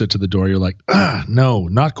to fix it to the door. You're like, no,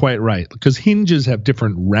 not quite right. Because hinges have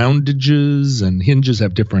different roundages and hinges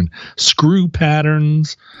have different screw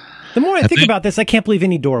patterns. The more I think about this, I can't believe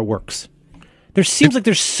any door works. There seems like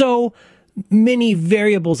there's so many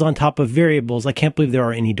variables on top of variables, I can't believe there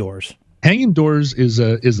are any doors. Hanging doors is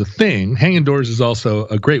a thing. Hanging doors is also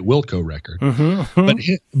a great Wilco record.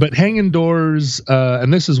 But hanging doors,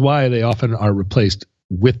 and this is why they often are replaced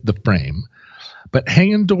with the frame. But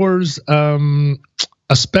hanging doors,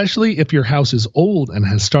 especially if your house is old and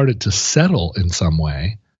has started to settle in some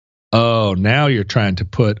way, now you're trying to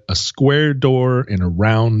put a square door in a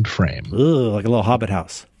round frame. Ugh, like a little Hobbit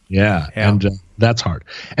house. Yeah. And that's hard.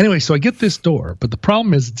 Anyway, so I get this door, but the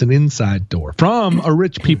problem is it's an inside door from a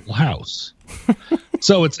rich people house.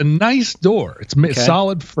 So it's a nice door. It's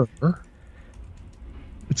solid fur.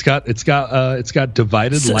 It's got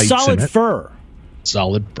divided lights solid in it. Fur.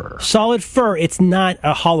 Solid fur. Solid fur. It's not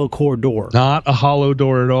a hollow core door. Not a hollow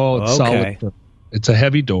door at all. It's solid fur. It's a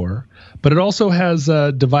heavy door, but it also has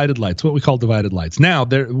divided lights, what we call divided lights. Now,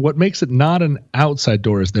 what makes it not an outside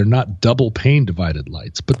door is they're not double pane divided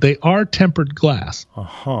lights, but they are tempered glass.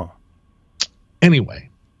 Anyway,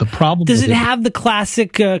 the problem does it have the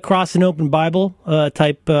classic cross and open Bible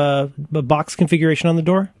type box configuration on the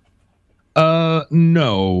door?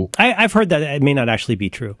 No. I've heard that it may not actually be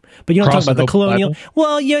true, but you don't talk about the colonial. Bible?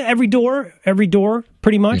 Well, yeah, every door,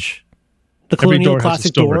 pretty much. Yeah. The colonial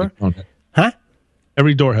classic door. Huh?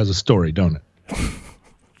 Every door has a story, don't it?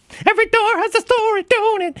 Every door has a story,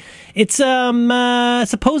 don't it? It's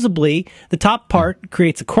supposedly the top part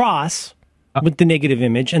creates a cross with the negative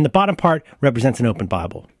image, and the bottom part represents an open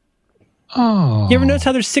Bible. Oh. You ever notice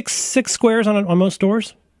how there's six squares on most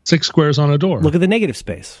doors? 6 squares on a door. Look at the negative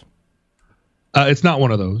space. It's not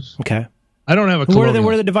one of those. Okay. I don't have a colonial.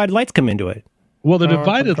 Where do the divided lights come into it? Well, the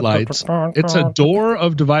divided lights, it's a door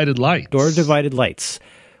of divided lights. Door of divided lights.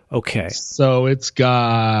 Okay. So it's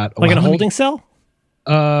got... Like in a holding cell?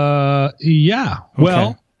 Yeah. Okay.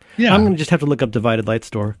 Well, yeah. I'm going to just have to look up divided lights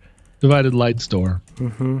door. Divided lights door.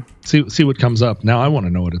 Mm-hmm. See what comes up. Now I want to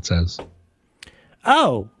know what it says.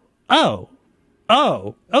 Oh.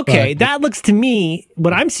 Okay. That looks to me,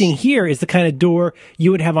 what I'm seeing here is the kind of door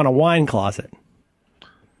you would have on a wine closet.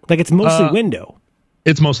 Like it's mostly window.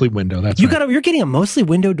 It's mostly window. That's right. You're getting a mostly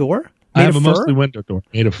window door? I have a mostly window door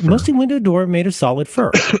made of fur. Mostly window door made of solid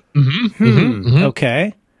fur.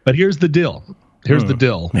 Okay. But here's the deal. The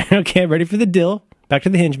dill. Okay, ready for the dill. Back to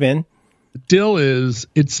the hinge bin. The dill is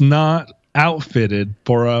it's not outfitted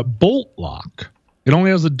for a bolt lock. It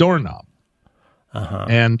only has a doorknob.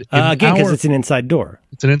 And again, because it's an inside door.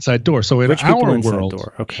 It's an inside door. So in our world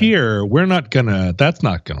here, that's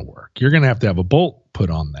not gonna work. You're gonna have to have a bolt put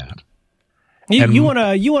on that. You want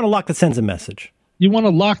a lock that sends a message. You want a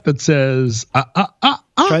lock that says,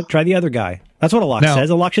 Try the other guy. That's what a lock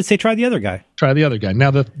says. A lock should say, try the other guy. Try the other guy.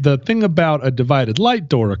 Now, the thing about a divided light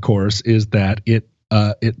door, of course, is that it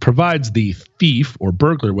provides the thief or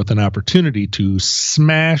burglar with an opportunity to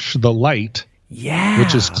smash the light,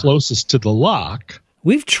 which is closest to the lock.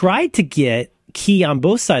 We've tried to get key on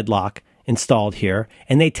both side lock installed here,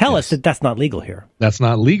 and they tell us that that's not legal here. That's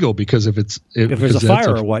not legal because if there's a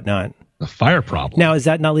fire or whatnot. A fire problem. Now, is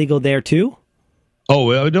that not legal there too?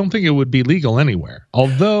 Oh, I don't think it would be legal anywhere.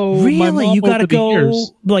 Although, really, you got to go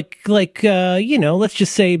let's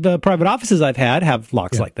just say the private offices I've had have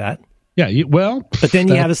locks like that. Yeah, but then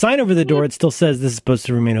you have a sign over the door that still says this is supposed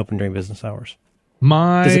to remain open during business hours.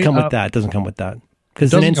 Does it come with that? It doesn't come with that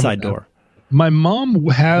because it's an inside door. My mom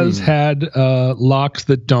has had locks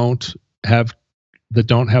that don't have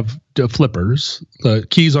flippers, the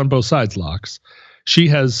keys on both sides locks. She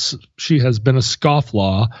has been a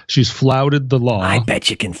scofflaw. She's flouted the law. I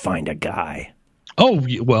bet you can find a guy. Oh,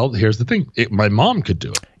 well, here's the thing. My mom could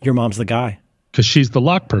do it. Your mom's the guy. Because she's the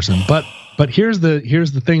lock person. But here's the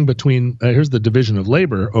thing here's the division of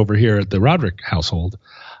labor over here at the Roderick household.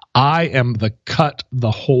 I am the cut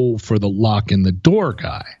the hole for the lock in the door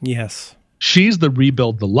guy. Yes. She's the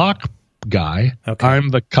rebuild the lock guy. Okay. I'm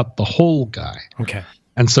the cut the hole guy. Okay.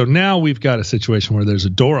 And so now we've got a situation where there's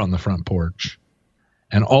a door on the front porch.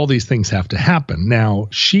 And all these things have to happen. Now,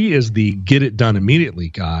 she is the get it done immediately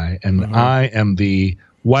guy, and I am the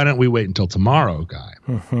why don't we wait until tomorrow guy.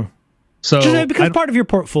 So it becomes part of your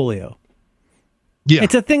portfolio. Yeah,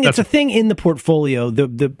 it's a thing. It's a thing in the portfolio.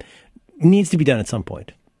 The needs to be done at some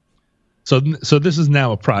point. So this is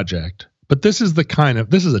now a project, but this is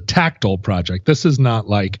a tactile project. This is not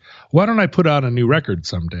like why don't I put out a new record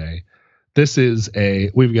someday? This is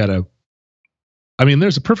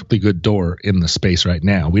there's a perfectly good door in the space right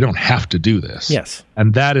now. We don't have to do this. Yes.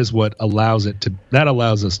 And that is what allows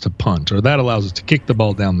us to punt, or that allows us to kick the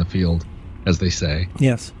ball down the field, as they say.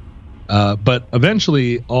 Yes. But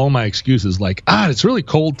eventually all my excuses like, it's really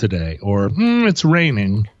cold today, or it's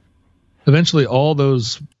raining. Eventually all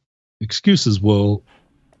those excuses will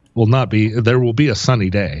will not be. There will be a sunny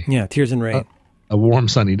day, Yeah, tears and rain. a warm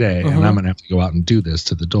sunny day, and I'm going to have to go out and do this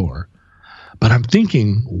to the door. But I'm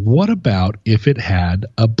thinking, what about if it had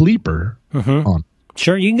a bleeper on,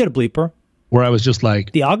 Sure, you can get a bleeper. where I was just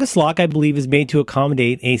like, The August lock, I believe, is made to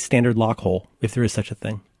accommodate a standard lock hole, if there is such a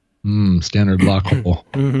thing. standard lock hole.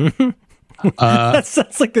 That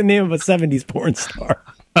sounds like the name of a 70s porn star.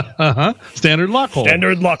 Standard lock hole.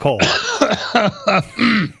 Standard lock hole.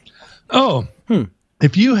 Oh,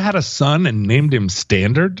 if you had a son and named him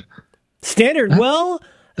Standard, Standard, well...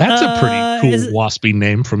 that's a pretty is cool it- waspy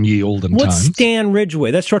name from ye olden What's times. Stan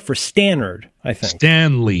Ridgway? That's short for Stannard, I think.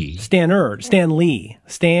 Stanley. Stannard. Stan Lee.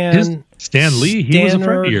 Stan Lee, he was a friend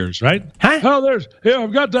Stannard. of yours, right? Huh? Oh,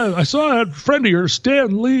 I've got that. I saw a friend of yours,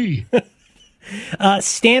 Stan Lee.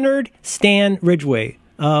 Stannard Stan Ridgway.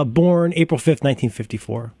 Born April 5th,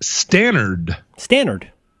 1954. Stannard.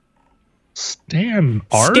 Stannard.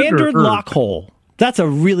 Standard Lock Hole. That's a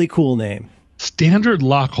really cool name. Standard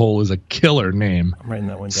Lockhole is a killer name. I'm writing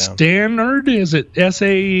that one down. Standard, is it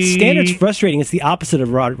S-A? Standard's frustrating. It's the opposite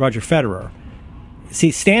of Roger Federer.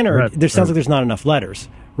 See, Standard, Right, there sounds like there's not enough letters.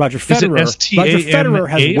 Roger Federer has way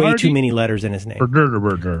STANARD? too many letters in his name.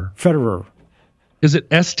 Burger. Federer. Is it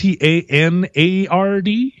STANARD? Are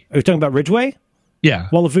you talking about Ridgway? Yeah.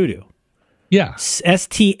 Wall of Voodoo. Yeah.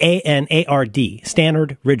 Stanard.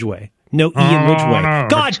 Standard Ridgway. No E in Ridgway. no,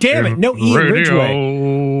 God damn it. No E in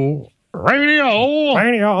Ridgway. Radio.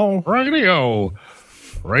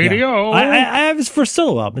 Yeah. I have his first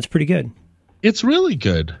solo album. It's pretty good. It's really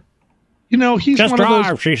good. You know, he's Just one of those.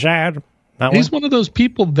 drive, she said. That He's one? one of those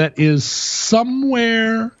people that is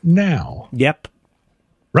somewhere now, Yep.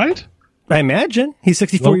 right? I imagine. He's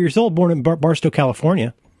 64 Well- years old, born in Barstow,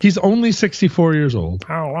 California. He's only 64 years old.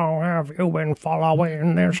 How long have you been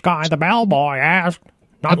following this guy? The bellboy asked.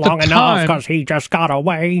 Not At the long enough, time- because he just got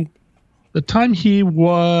away. The time he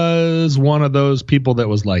was one of those people that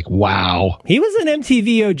was like, wow. He was an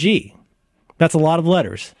MTV OG. That's a lot of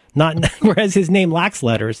letters. Not whereas his name lacks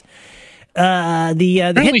letters. The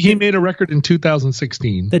Apparently hit, he made a record in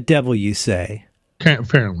 2016. The Devil You Say.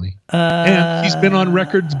 Apparently. And he's been on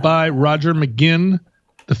records by Roger McGinn,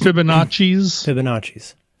 the Fibonacci's,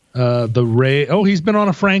 Fibonacci's. the Ray. Oh, he's been on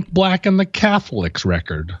a Frank Black and the Catholics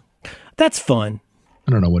record. That's fun.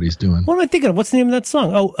 I don't know what he's doing. What am I thinking of? What's the name of that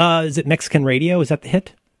song? Oh, is it Mexican Radio? Is that the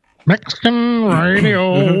hit? Mexican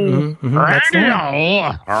radio,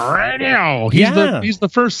 radio. He's the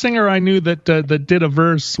first singer I knew that did a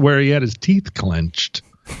verse where he had his teeth clenched.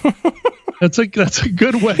 That's a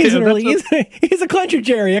good way. He's a clencher,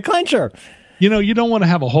 Jerry, a clencher. You know, you don't want to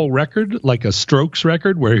have a whole record like a Strokes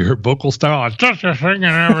record where your vocal style is just singing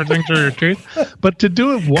everything through your teeth. But to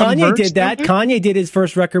do it one Kanye verse, did that. Kanye did his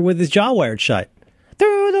first record with his jaw wired shut.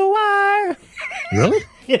 Through the wire. Really?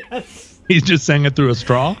 Yes. He just sang it through a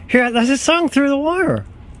straw. Yeah, that's his song, Through the Wire.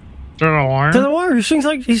 Through the wire. Through the Wire. He sings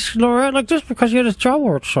he's like this because he had his jaw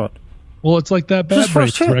wired shut. Well, it's like that Bad Just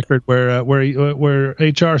first Breaks hit. record where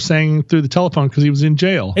HR sang through the telephone because he was in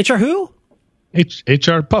jail. HR who?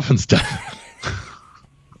 HR Puffinstuff.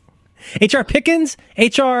 HR Pickens?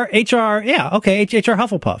 HR, yeah, okay, HR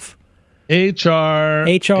Hufflepuff. HR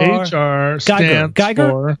stands Geiger?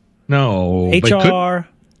 for no. but HR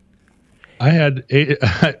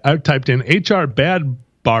I typed in HR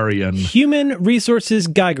Badbarian. Human Resources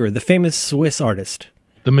Geiger, the famous Swiss artist.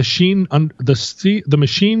 The machine the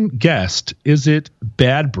machine guessed, is it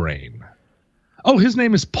Bad Brain? Oh, his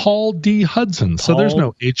name is Paul D. Hudson. So there's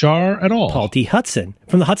no HR at all. Paul D. Hudson.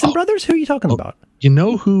 From the Hudson Brothers? Who are you talking about? You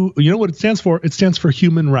know what it stands for? It stands for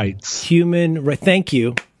human rights. Thank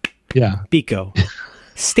you, Yeah. Pico.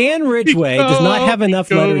 Stan Ridgway does not have enough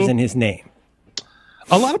Pico. letters in his name.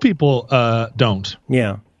 A lot of people don't.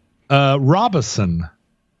 Yeah. Robison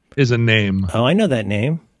is a name. Oh, I know that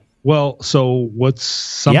name. Well, so what's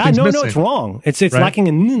something's No, missing? it's wrong. It's Right? lacking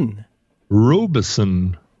a n.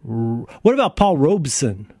 Robison. What about Paul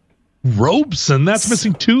Robeson? Robeson? That's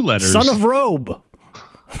missing two letters. Son of Robe.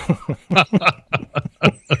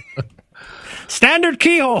 Standard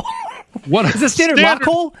keyhole. What Is it standard lock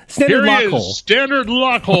hole? Standard Here lock he is, hole. Standard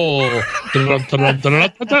lock hole. Hung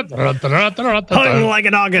like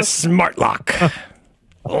an August smart lock.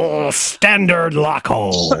 Oh, standard lock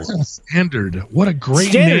hole. Standard. What a great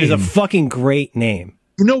Standard name. is a fucking great name.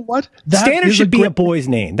 You know what? That Standard is should be great- a boy's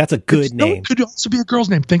name. That's a good No, name. it could also be a girl's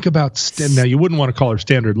name. Think about now. You wouldn't want to call her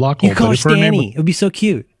Standard Lockhole. You call her but if her name Stanny. It would be so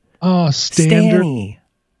cute. was- Standard.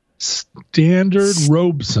 Stanny. Standard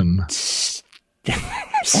Robeson.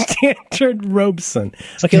 Standard Robeson.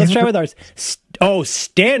 Okay, let's try with ours.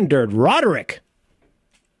 Standard Roderick.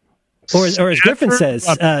 Or as Griffin says,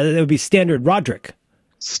 it would be Standard Roderick.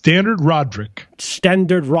 Standard Roderick.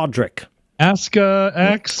 Standard Roderick. Aska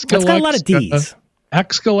That's got a lot of D's.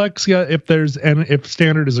 Axcalexa, if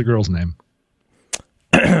Standard is a girl's name.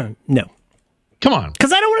 No. Come on.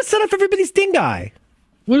 Because I don't want to set up everybody's dingai.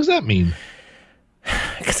 What does that mean?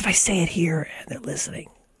 Because if I say it here and they're listening.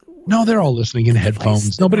 No, they're all listening in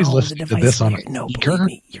headphones. Nobody's listening to this on a speaker. No, believe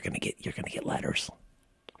me, you're gonna get letters.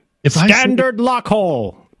 Standard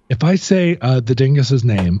Lockhole. If I say the dingus's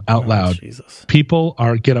name out loud, Jesus. People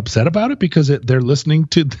get upset about it because they're listening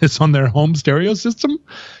to this on their home stereo system.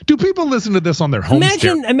 Do people listen to this on their home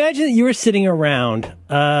stereo? Imagine that you were sitting around,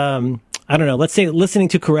 I don't know, let's say listening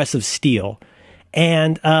to Caress of Steel,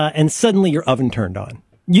 and suddenly your oven turned on.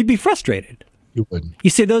 You'd be frustrated. You wouldn't. You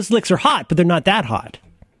say those licks are hot, but they're not that hot.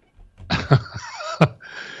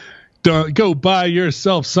 Go buy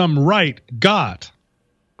yourself some Right-Got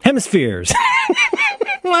Hemispheres.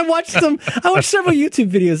 I watched several YouTube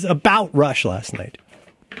videos about Rush last night.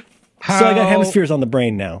 So I got Hemispheres on the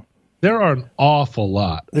brain now. There are an awful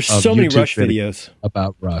lot. There's so many Rush videos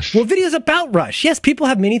about Rush. Well, videos about Rush. Yes, people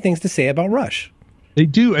have many things to say about Rush. They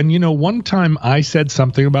do. And, one time I said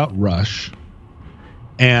something about Rush,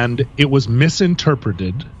 and it was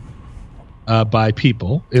misinterpreted by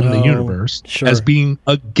people in the universe as being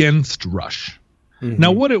against Rush. Mm-hmm.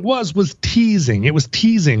 Now, what it was teasing. It was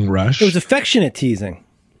teasing Rush. It was affectionate teasing.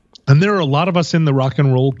 And there are a lot of us in the rock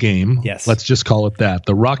and roll game. Yes. Let's just call it that.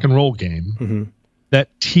 The rock and roll game that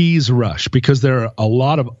tease Rush, because there are a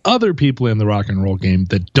lot of other people in the rock and roll game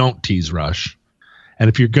that don't tease Rush. And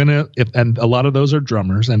if you're and a lot of those are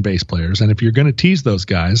drummers and bass players. And if you're going to tease those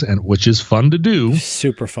guys, and which is fun to do,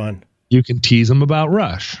 super fun, you can tease them about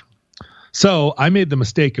Rush. So I made the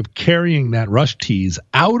mistake of carrying that Rush tease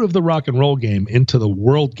out of the rock and roll game into the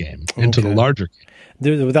world game, into the larger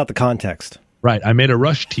game. Without the context. Right. I made a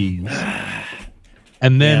Rush tease.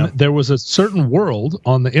 And then there was a certain world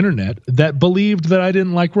on the internet that believed that I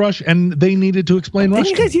didn't like Rush, and they needed to explain Rush.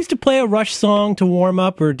 Didn't you guys used to play a Rush song to warm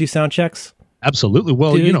up or do sound checks? Absolutely.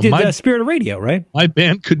 Well, did Spirit of Radio, right? My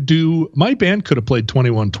band could have played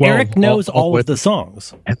 2112. Eric knows all of the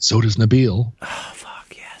songs. And so does Nabil. Oh,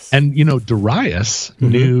 fuck, yes. And, Darius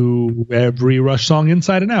knew every Rush song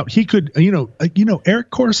inside and out. He could,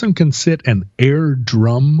 Eric Corson can sit and air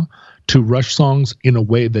drum to Rush songs in a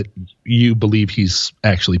way that you believe he's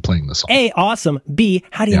actually playing the song. A, awesome. B,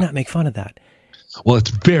 how do you not make fun of that? Well, it's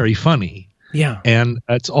very funny. Yeah. And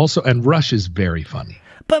Rush is very funny.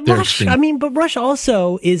 But Rush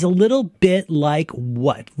also is a little bit like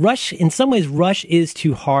what? Rush, in some ways, Rush is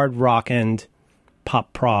to hard rock and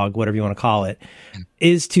pop prog, whatever you want to call it,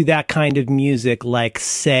 is to that kind of music like,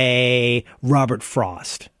 say, Robert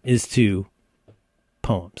Frost is to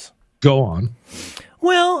poems. Go on.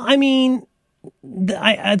 Well, I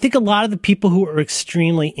think a lot of the people who are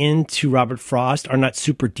extremely into Robert Frost are not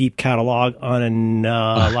super deep catalog on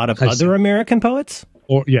a lot of other American poets.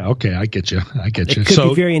 Or I get you. It could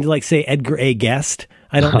be very into, like, say, Edgar A. Guest.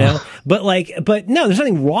 I don't know, but no, there's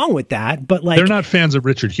nothing wrong with that. But they're not fans of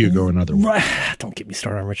Richard Hugo in other words. Don't get me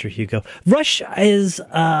started on Richard Hugo. Rush is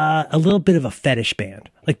a little bit of a fetish band.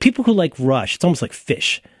 Like, people who like Rush, it's almost like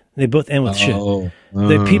fish. They both end with shit.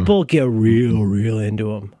 The people get real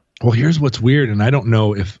into them. Well, here's what's weird, and I don't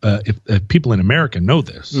know if people in America know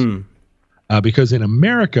this. Because in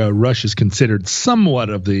America, Rush is considered somewhat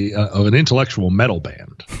of an intellectual metal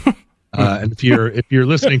band, and if you're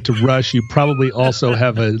listening to Rush, you probably also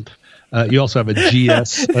have a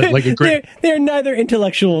GS like a great. They're neither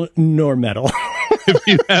intellectual nor metal.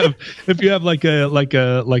 if you have like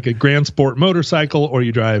a Grand Sport motorcycle, or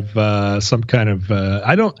you drive some kind of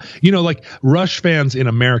like Rush fans in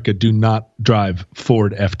America do not drive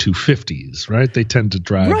Ford F-250s, right? They tend to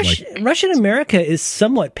drive Rush in America is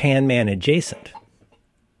somewhat Pan Man adjacent.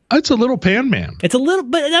 It's a little Pan Man. It's a little,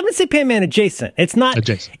 but I'm gonna say Pan Man adjacent. It's not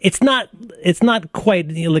adjacent. It's not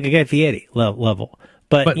quite like a Guy Fieri level,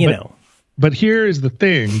 but you know. But here is the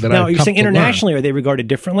thing that now, you're saying internationally, are they regarded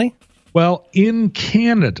differently? Well, in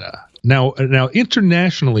Canada, now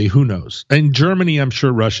internationally, who knows? In Germany, I'm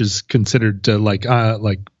sure Rush is considered like Der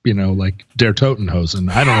Totenhosen.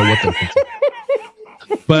 I don't know what they're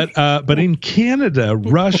considered. But in Canada,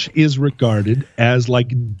 Rush is regarded as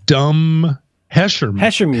like dumb Hesher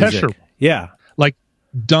music. Yeah. Like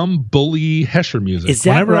dumb bully Hesher music. Is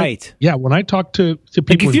that right? When I talk to people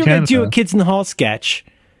like if in you're Canada, going to do a Kids in the Hall sketch,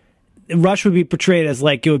 Rush would be portrayed as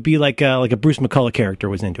like a Bruce McCullough character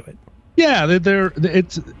was into it. Yeah,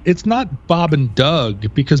 it's not Bob and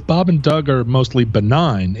Doug, because Bob and Doug are mostly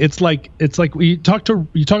benign. It's like you talk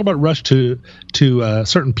about Rush to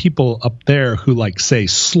certain people up there who like say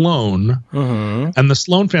Sloan, and the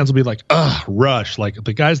Sloan fans will be like, ugh, Rush. Like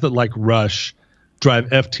the guys that like Rush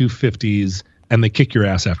drive F-250s and they kick your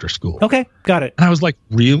ass after school. Okay, got it. And I was like,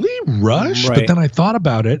 really? Rush? Right. But then I thought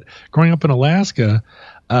about it. Growing up in Alaska,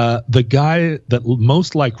 the guy that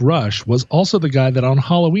most liked Rush was also the guy that on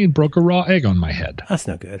Halloween broke a raw egg on my head. That's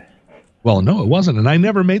no good. Well, no, it wasn't. And I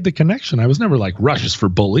never made the connection. I was never like, Rush is for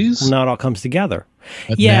bullies. Now it all comes together.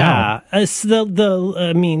 But Yeah. It's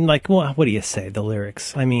I mean, like, what do you say? The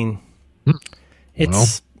lyrics. I mean,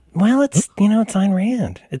 it's, it's Ayn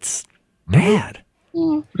Rand. It's bad.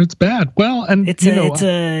 It's bad. Well, and It's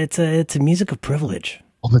a music of privilege.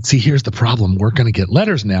 Well, but see, here's the problem. We're going to get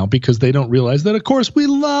letters now because they don't realize that, of course, we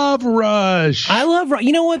love Rush. I love Rush.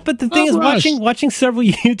 You know what? But the thing is, Rush. watching several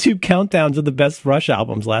YouTube countdowns of the best Rush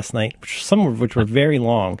albums last night, some of which were very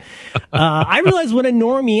long, I realized what a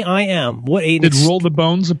normie I am. Did Roll the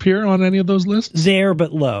Bones appear on any of those lists? There,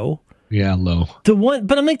 but low. Yeah, low.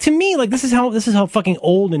 But I'm like, to me, like, this is how fucking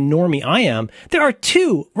old and normie I am. There are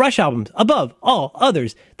 2 Rush albums above all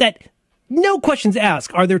others that, no questions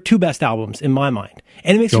asked, are their 2 best albums in my mind.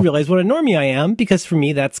 And it makes me realize what a normie I am, because for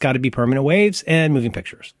me, that's got to be Permanent Waves and Moving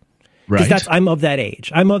Pictures. Right. Because I'm of that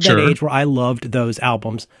age. I'm of that age where I loved those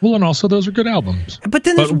albums. Well, and also those are good albums. But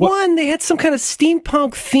then there's one, they had some kind of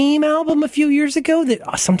steampunk theme album a few years ago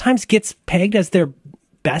that sometimes gets pegged as their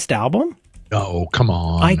best album. Oh, come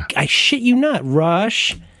on. I shit you not.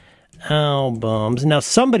 Rush albums. Now,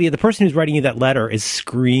 the person who's writing you that letter is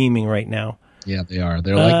screaming right now. Yeah, they are.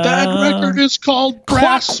 They're like, that record is called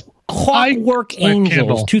Clockwork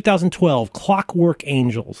Angels, 2012. Clockwork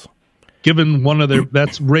Angels. Given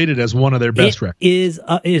that's rated as one of their best records. Is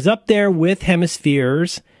up there with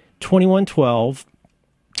Hemispheres, 2112,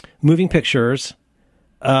 Moving Pictures,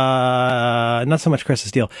 not so much Crest of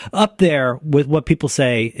Steel. Up there with what people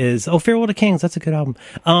say is, Farewell to Kings, that's a good album.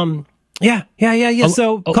 Yeah.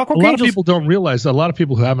 So Clockwork a lot Angels, of people don't realize. A lot of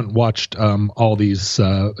people who haven't watched all these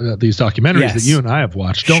documentaries that you and I have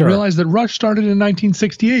watched don't realize that Rush started in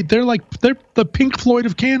 1968. They're the Pink Floyd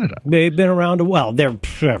of Canada. They've been around a while. They're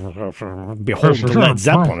beholden to Led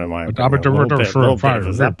Zeppelin in my opinion.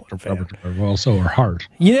 Well, so are Heart.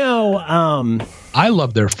 I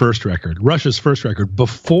love their first record, Rush's first record,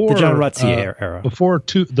 before the John Rutsey era, before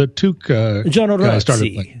the Took John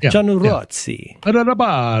started. John Rutsey.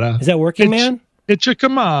 Is that Working Man? It's a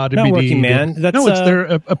commodity. Not Working Man. It's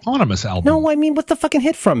their eponymous album. No, I mean, what's the fucking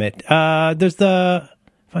hit from it? There's the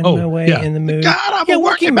Finding My Way in the Mood. God, I'm a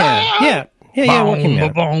working man. Yeah, Working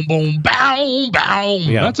Man. Boom, boom, bow, bow.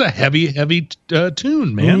 Yeah. That's a heavy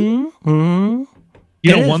tune, man.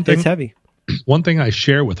 Mm-hmm. One thing. It's heavy. One thing I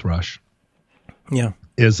share with Rush. Yeah.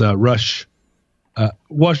 Is Rush.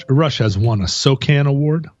 Rush has won a SOCAN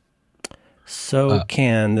award.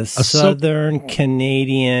 SOCAN, the Southern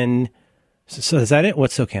Canadian. So is that it?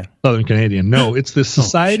 What's SOCAN? Southern Canadian. No, it's the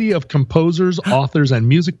Society of Composers, Authors, and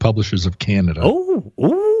Music Publishers of Canada.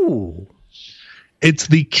 Ooh. It's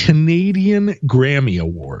the Canadian Grammy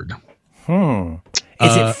Award.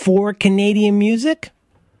 Is it for Canadian music?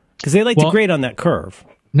 Because they like to grade on that curve.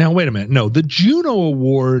 Now, wait a minute. No, the Juno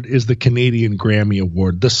Award is the Canadian Grammy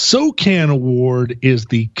Award. The SOCAN Award is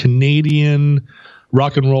the Canadian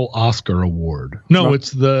Rock and Roll Oscar Award. No,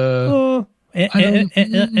 it's the...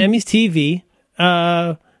 Emmys TV.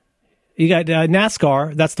 You got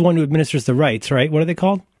NASCAR. That's the one who administers the rights, right? What are they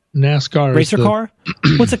called? NASCAR. Racer car?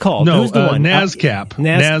 What's it called? No, who's the one? NASCAP.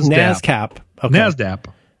 NASCAP. Okay. NASDAP.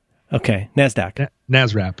 Okay, NASDAQ.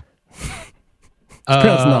 NASRAP. It's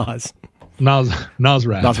pronounced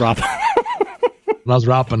NASRAP.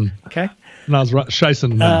 NASRAPen. Okay.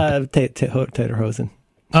 Scheisen. Taterhosen.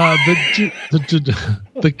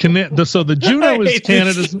 The Juno is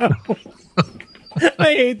Canada's. I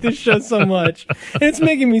hate this show so much. It's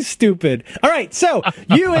making me stupid. All right, so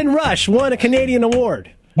you and Rush won a Canadian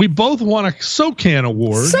award. We both won a SOCAN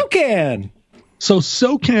award. SOCAN. So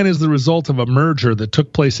SOCAN is the result of a merger that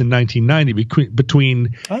took place in 1990 between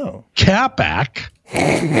CAPAC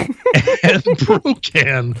and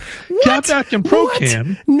ProCan. What? CAPAC and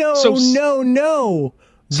ProCan. No. So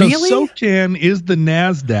really? SOCAN is the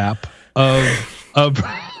NASDAQ of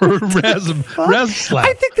ResSlap.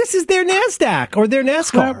 I think this is their NASDAQ or their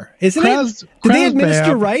NASCAR, isn't it? Do they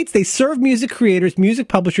administer rights? They serve music creators, music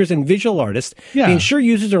publishers, and visual artists. Yeah. They ensure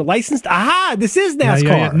users are licensed. Aha! This is NASCAR.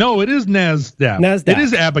 Yeah. No, it is NASDAQ. It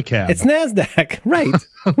is Abacab. It's NASDAQ, right?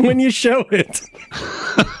 When you show it.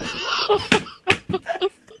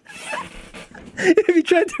 If you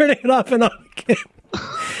try turning it off and on again.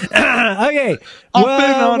 Okay.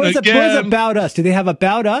 What is About Us? Do they have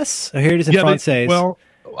About Us? Oh, here it is in Francais. Well,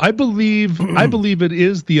 I believe it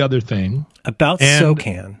is the other thing. About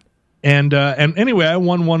SOCAN. And anyway, I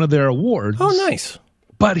won one of their awards. Oh, nice.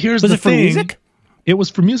 But here's was the it for thing. music? It was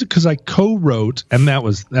for music because I co-wrote, and that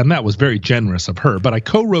was very generous of her. But I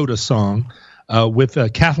co-wrote a song with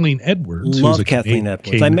Kathleen Edwards. Love Kathleen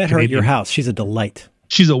Edwards. I met her at your house. She's a delight.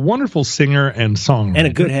 She's a wonderful singer and songwriter, and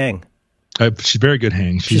a good hang. She's very good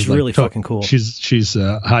hang. She's like, really fucking cool. She's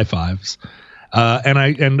high fives.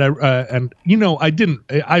 And you know,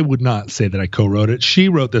 I would not say that I co-wrote it. She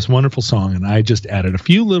wrote this wonderful song, and I just added a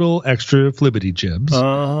few little extra flibbity jibs.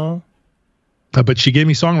 But she gave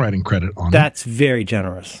me songwriting credit on it. That's very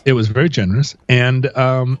generous. It was very generous, and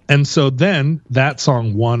so then that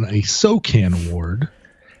song won a SOCAN award,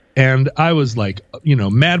 and I was like, you know,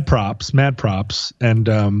 mad props, and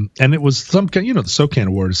it was some kind, you know, the SOCAN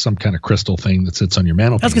award is some kind of crystal thing that sits on your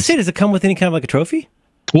mantelpiece. I was gonna say, does it come with any kind of like a trophy?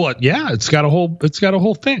 Well, yeah, it's got a whole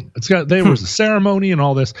thing. There was a ceremony and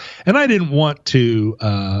all this, and I didn't want to,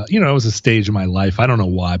 you know, it was a stage of my life. I don't know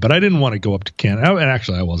why, but I didn't want to go up to Canada. And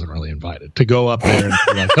actually, I wasn't really invited to go up there and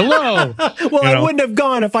be like, hello. Well, I wouldn't have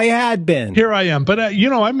gone if I had been. Here I am. But, you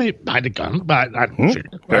know, I'd have gone. But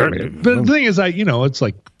the thing is, you know, it's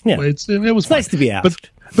like, yeah. It was nice to be asked.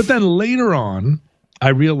 But then later on, I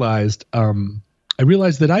realized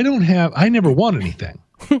that I never won anything.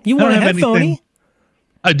 You won a headphone?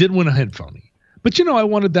 I did win a headphone, but you know, I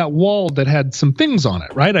wanted that wall that had some things on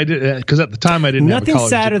it, right? I did, because at the time I didn't have a college Nothing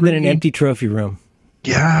sadder degree. than an empty trophy room.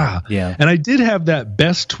 Yeah. And I did have that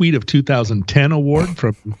best tweet of 2010 award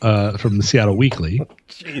from the Seattle Weekly.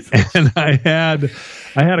 And I had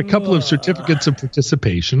a couple of certificates of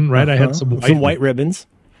participation, right? I had some white ribbons.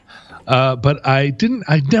 But I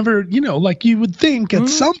never, you know, like you would think at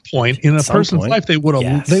some point in a person's life they would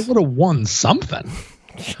have won something.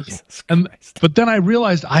 Jesus Christ. But then I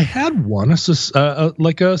realized I had won like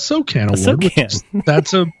a SOCAN award. SOCAN.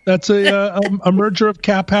 That's a merger of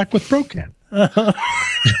Capac with Procan.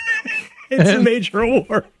 It's a major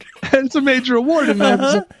award. It's a major award. And I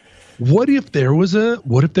was like, what if there was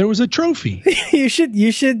a trophy? You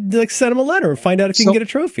should like send them a letter and find out if you can get a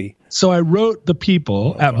trophy. So I wrote the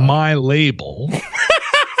people at my label.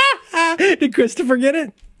 Did Christopher get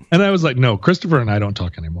it? And I was like, no, Christopher and I don't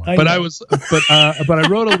talk anymore. But I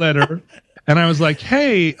wrote a letter, and I was like,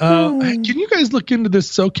 hey, can you guys look into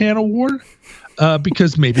this SOCAN award?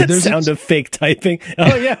 Because maybe there's sound of fake typing.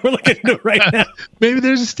 Oh yeah, we're looking into it right now. Maybe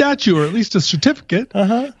there's a statue or at least a certificate.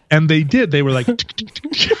 And they did. They were like,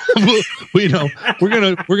 you know, we're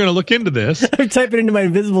gonna look into this. I'm typing into my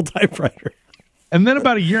invisible typewriter. And then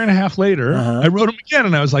about a year and a half later, I wrote them again,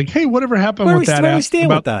 and I was like, hey, whatever happened with that? Where are we staying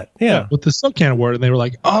with that? Yeah. With the SOCAN award. And they were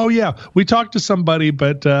like, oh, yeah, we talked to somebody,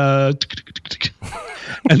 but... and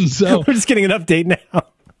so... We're just getting an update now.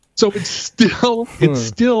 So it's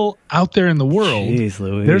still out there in the world. Jeez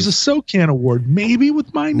Louise. There's a SOCAN award, maybe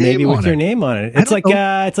with my name on it. Maybe with your name on it. It's like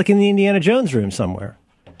in the Indiana Jones room somewhere.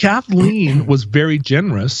 Kathleen was very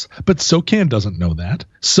generous, but SOCAN doesn't know that.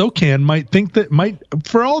 SOCAN might think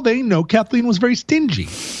for all they know, Kathleen was very stingy,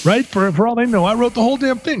 right? For all they know, I wrote the whole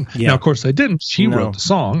damn thing. Yeah. Now, of course, I didn't. She wrote the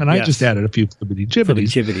song, and I just added a few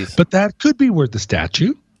flibbity-jibbities. But that could be worth a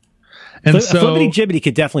statue. And a flibbity-jibbity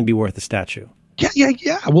could definitely be worth a statue.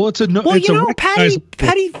 Yeah. Well,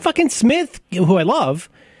 Patty fucking Smith, who I love,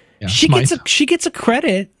 she gets a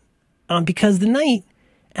credit because the night,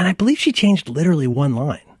 and I believe she changed literally one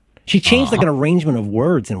line. She changed like an arrangement of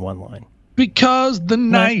words in one line. Because the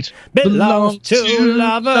night belongs to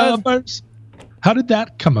lovers. How did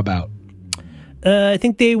that come about? I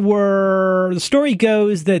think the story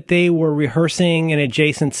goes that they were rehearsing in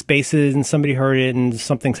adjacent spaces and somebody heard it and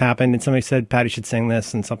something's happened and somebody said Patty should sing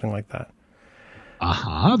this and something like that.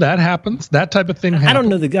 That happens. That type of thing happens.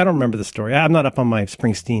 I don't remember the story. I'm not up on my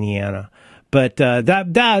Springsteeniana. But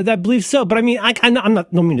that believes so. But I mean, I'm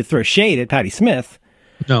not don't mean to throw shade at Patti Smith.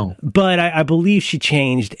 No. But I believe she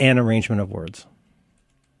changed an arrangement of words.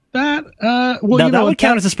 That that would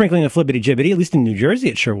count as a sprinkling of flibbity-jibbity. At least in New Jersey,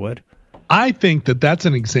 it sure would. I think that's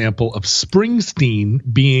an example of Springsteen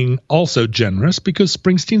being also generous because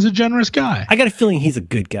Springsteen's a generous guy. I got a feeling he's a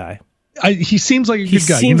good guy. He seems like a good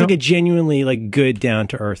guy. He seems like a genuinely like good, down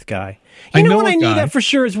to earth guy. You know when I knew that for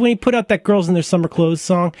sure is when he put out that "Girls in Their Summer Clothes"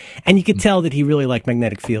 song, and you could tell that he really liked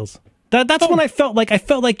Magnetic Fields. That's when I felt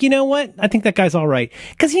like, you know what? I think that guy's all right.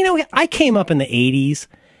 Because, you know, I came up in the 80s.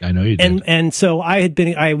 I know you did. And so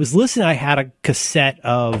I was listening. I had a cassette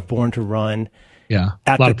of Born to Run. Yeah.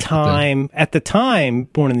 At the time,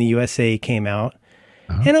 Born in the USA came out.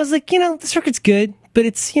 And I was like, you know, this record's good, but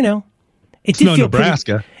it's, you know, it did feel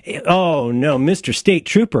Nebraska. Oh, no, Mr. State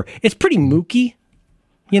Trooper. It's pretty mooky,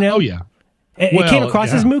 you know? Oh, yeah. It came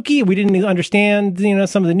across as mooky. We didn't understand, you know,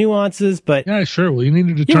 some of the nuances, but yeah, sure. Well, you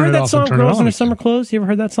needed to turn it off. You ever heard that song, "Girls in Their Summer Clothes"? You ever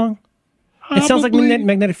heard that song? It sounds like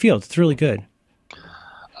Magnetic Fields. It's really good.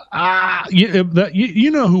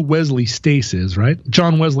 You know who Wesley Stace is, right?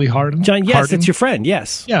 John Wesley Hardin. John, yes, Hardin. it's your friend.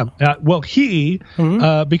 Yes. Yeah. Well, he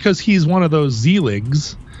because he's one of those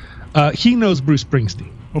Zeeligs, he knows Bruce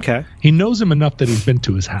Springsteen. Okay. He knows him enough that he's been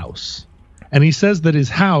to his house, and he says that his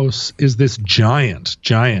house is this giant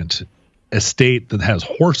estate that has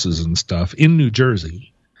horses and stuff in New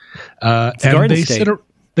Jersey. And they sit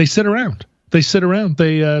around. They sit around.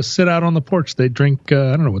 They sit out on the porch. They drink.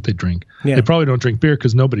 I don't know what they drink. Yeah. They probably don't drink beer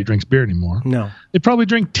because nobody drinks beer anymore. No. They probably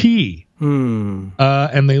drink tea.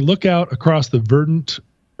 And they look out across the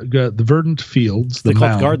verdant fields. They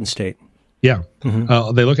call it Garden State. Yeah.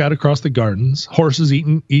 They look out across the gardens. Horses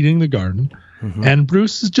eating the garden. And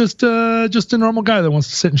Bruce is just a normal guy that wants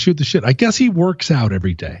to sit and shoot the shit. I guess he works out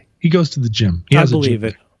every day. He goes to the gym. I believe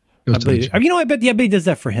it. You know, I bet he does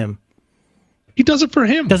that for him. He does it for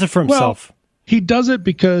him. Does it for himself. Well, he does it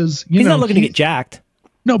because he's not looking to get jacked.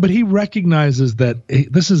 No, but he recognizes that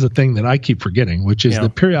this is a thing that I keep forgetting, which is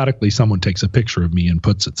that periodically someone takes a picture of me and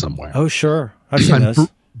puts it somewhere. Oh, sure. I've seen those.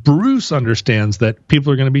 Bruce understands that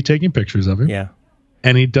people are going to be taking pictures of him. Yeah.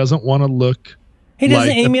 And he doesn't want to look. He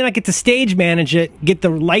doesn't. He may not get to stage manage it, get the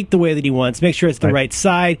light the way that he wants, make sure it's the right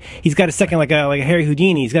side. He's got a second, like a Harry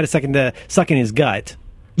Houdini. He's got a second to suck in his gut.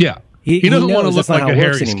 Yeah. He doesn't want to look like a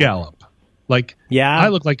hairy anymore. scallop. Like, yeah, I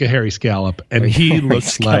look like a hairy scallop, and he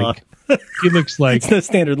looks like it's no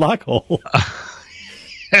standard lock hole.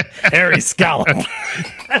 Harry Scallop.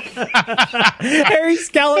 Harry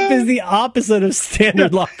Scallop is the opposite of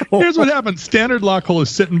standard lock hole. Here's what happens. Standard lock hole is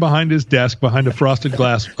sitting behind his desk behind a frosted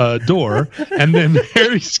glass door, and then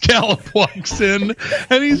Harry Scallop walks in,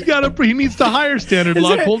 and he needs to hire standard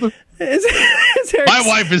lock hole. My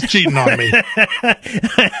wife is cheating on me.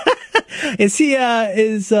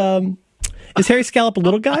 Is Harry Scallop a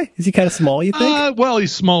little guy? Is he kind of small, you think? Well,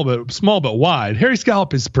 he's small but wide. Harry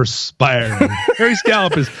Scallop is perspiring. Harry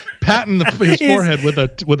Scallop is patting his forehead with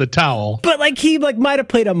a towel. But he might have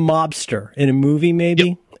played a mobster in a movie, maybe.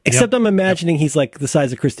 Yep. Except I'm imagining he's like the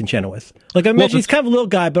size of Kristen Chenoweth. I imagine he's kind of a little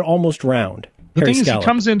guy, but almost round. The thing is, he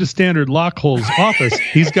comes into Standard Lockhole's office.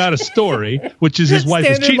 He's got a story, which is his wife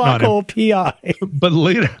is cheating on him. PI. But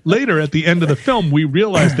later at the end of the film, we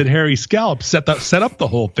realize that Harry Scallop set up the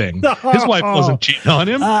whole thing. His wife wasn't cheating on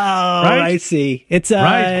him. Oh, right? I see. It's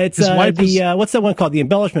what's that one called? The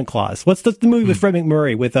Embellishment Clause. What's the movie with Fred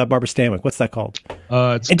McMurray with Barbara Stanwyck? What's that called?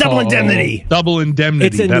 It's Double Indemnity. Double Indemnity.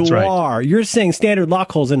 It's a that's noir. Right. You're saying Standard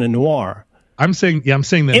Lockhole's in a noir. I'm saying that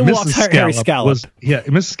Mrs. Scallop was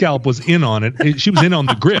Mrs. Scallop was in on it. She was in on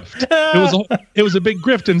the grift. It was a big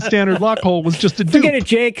grift, and Standard Lockhole was just a dupe. Forget it,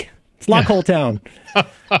 Jake. It's Lockhole Town.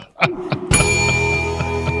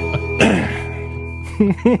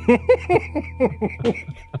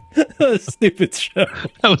 Stupid show.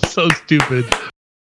 That was so stupid.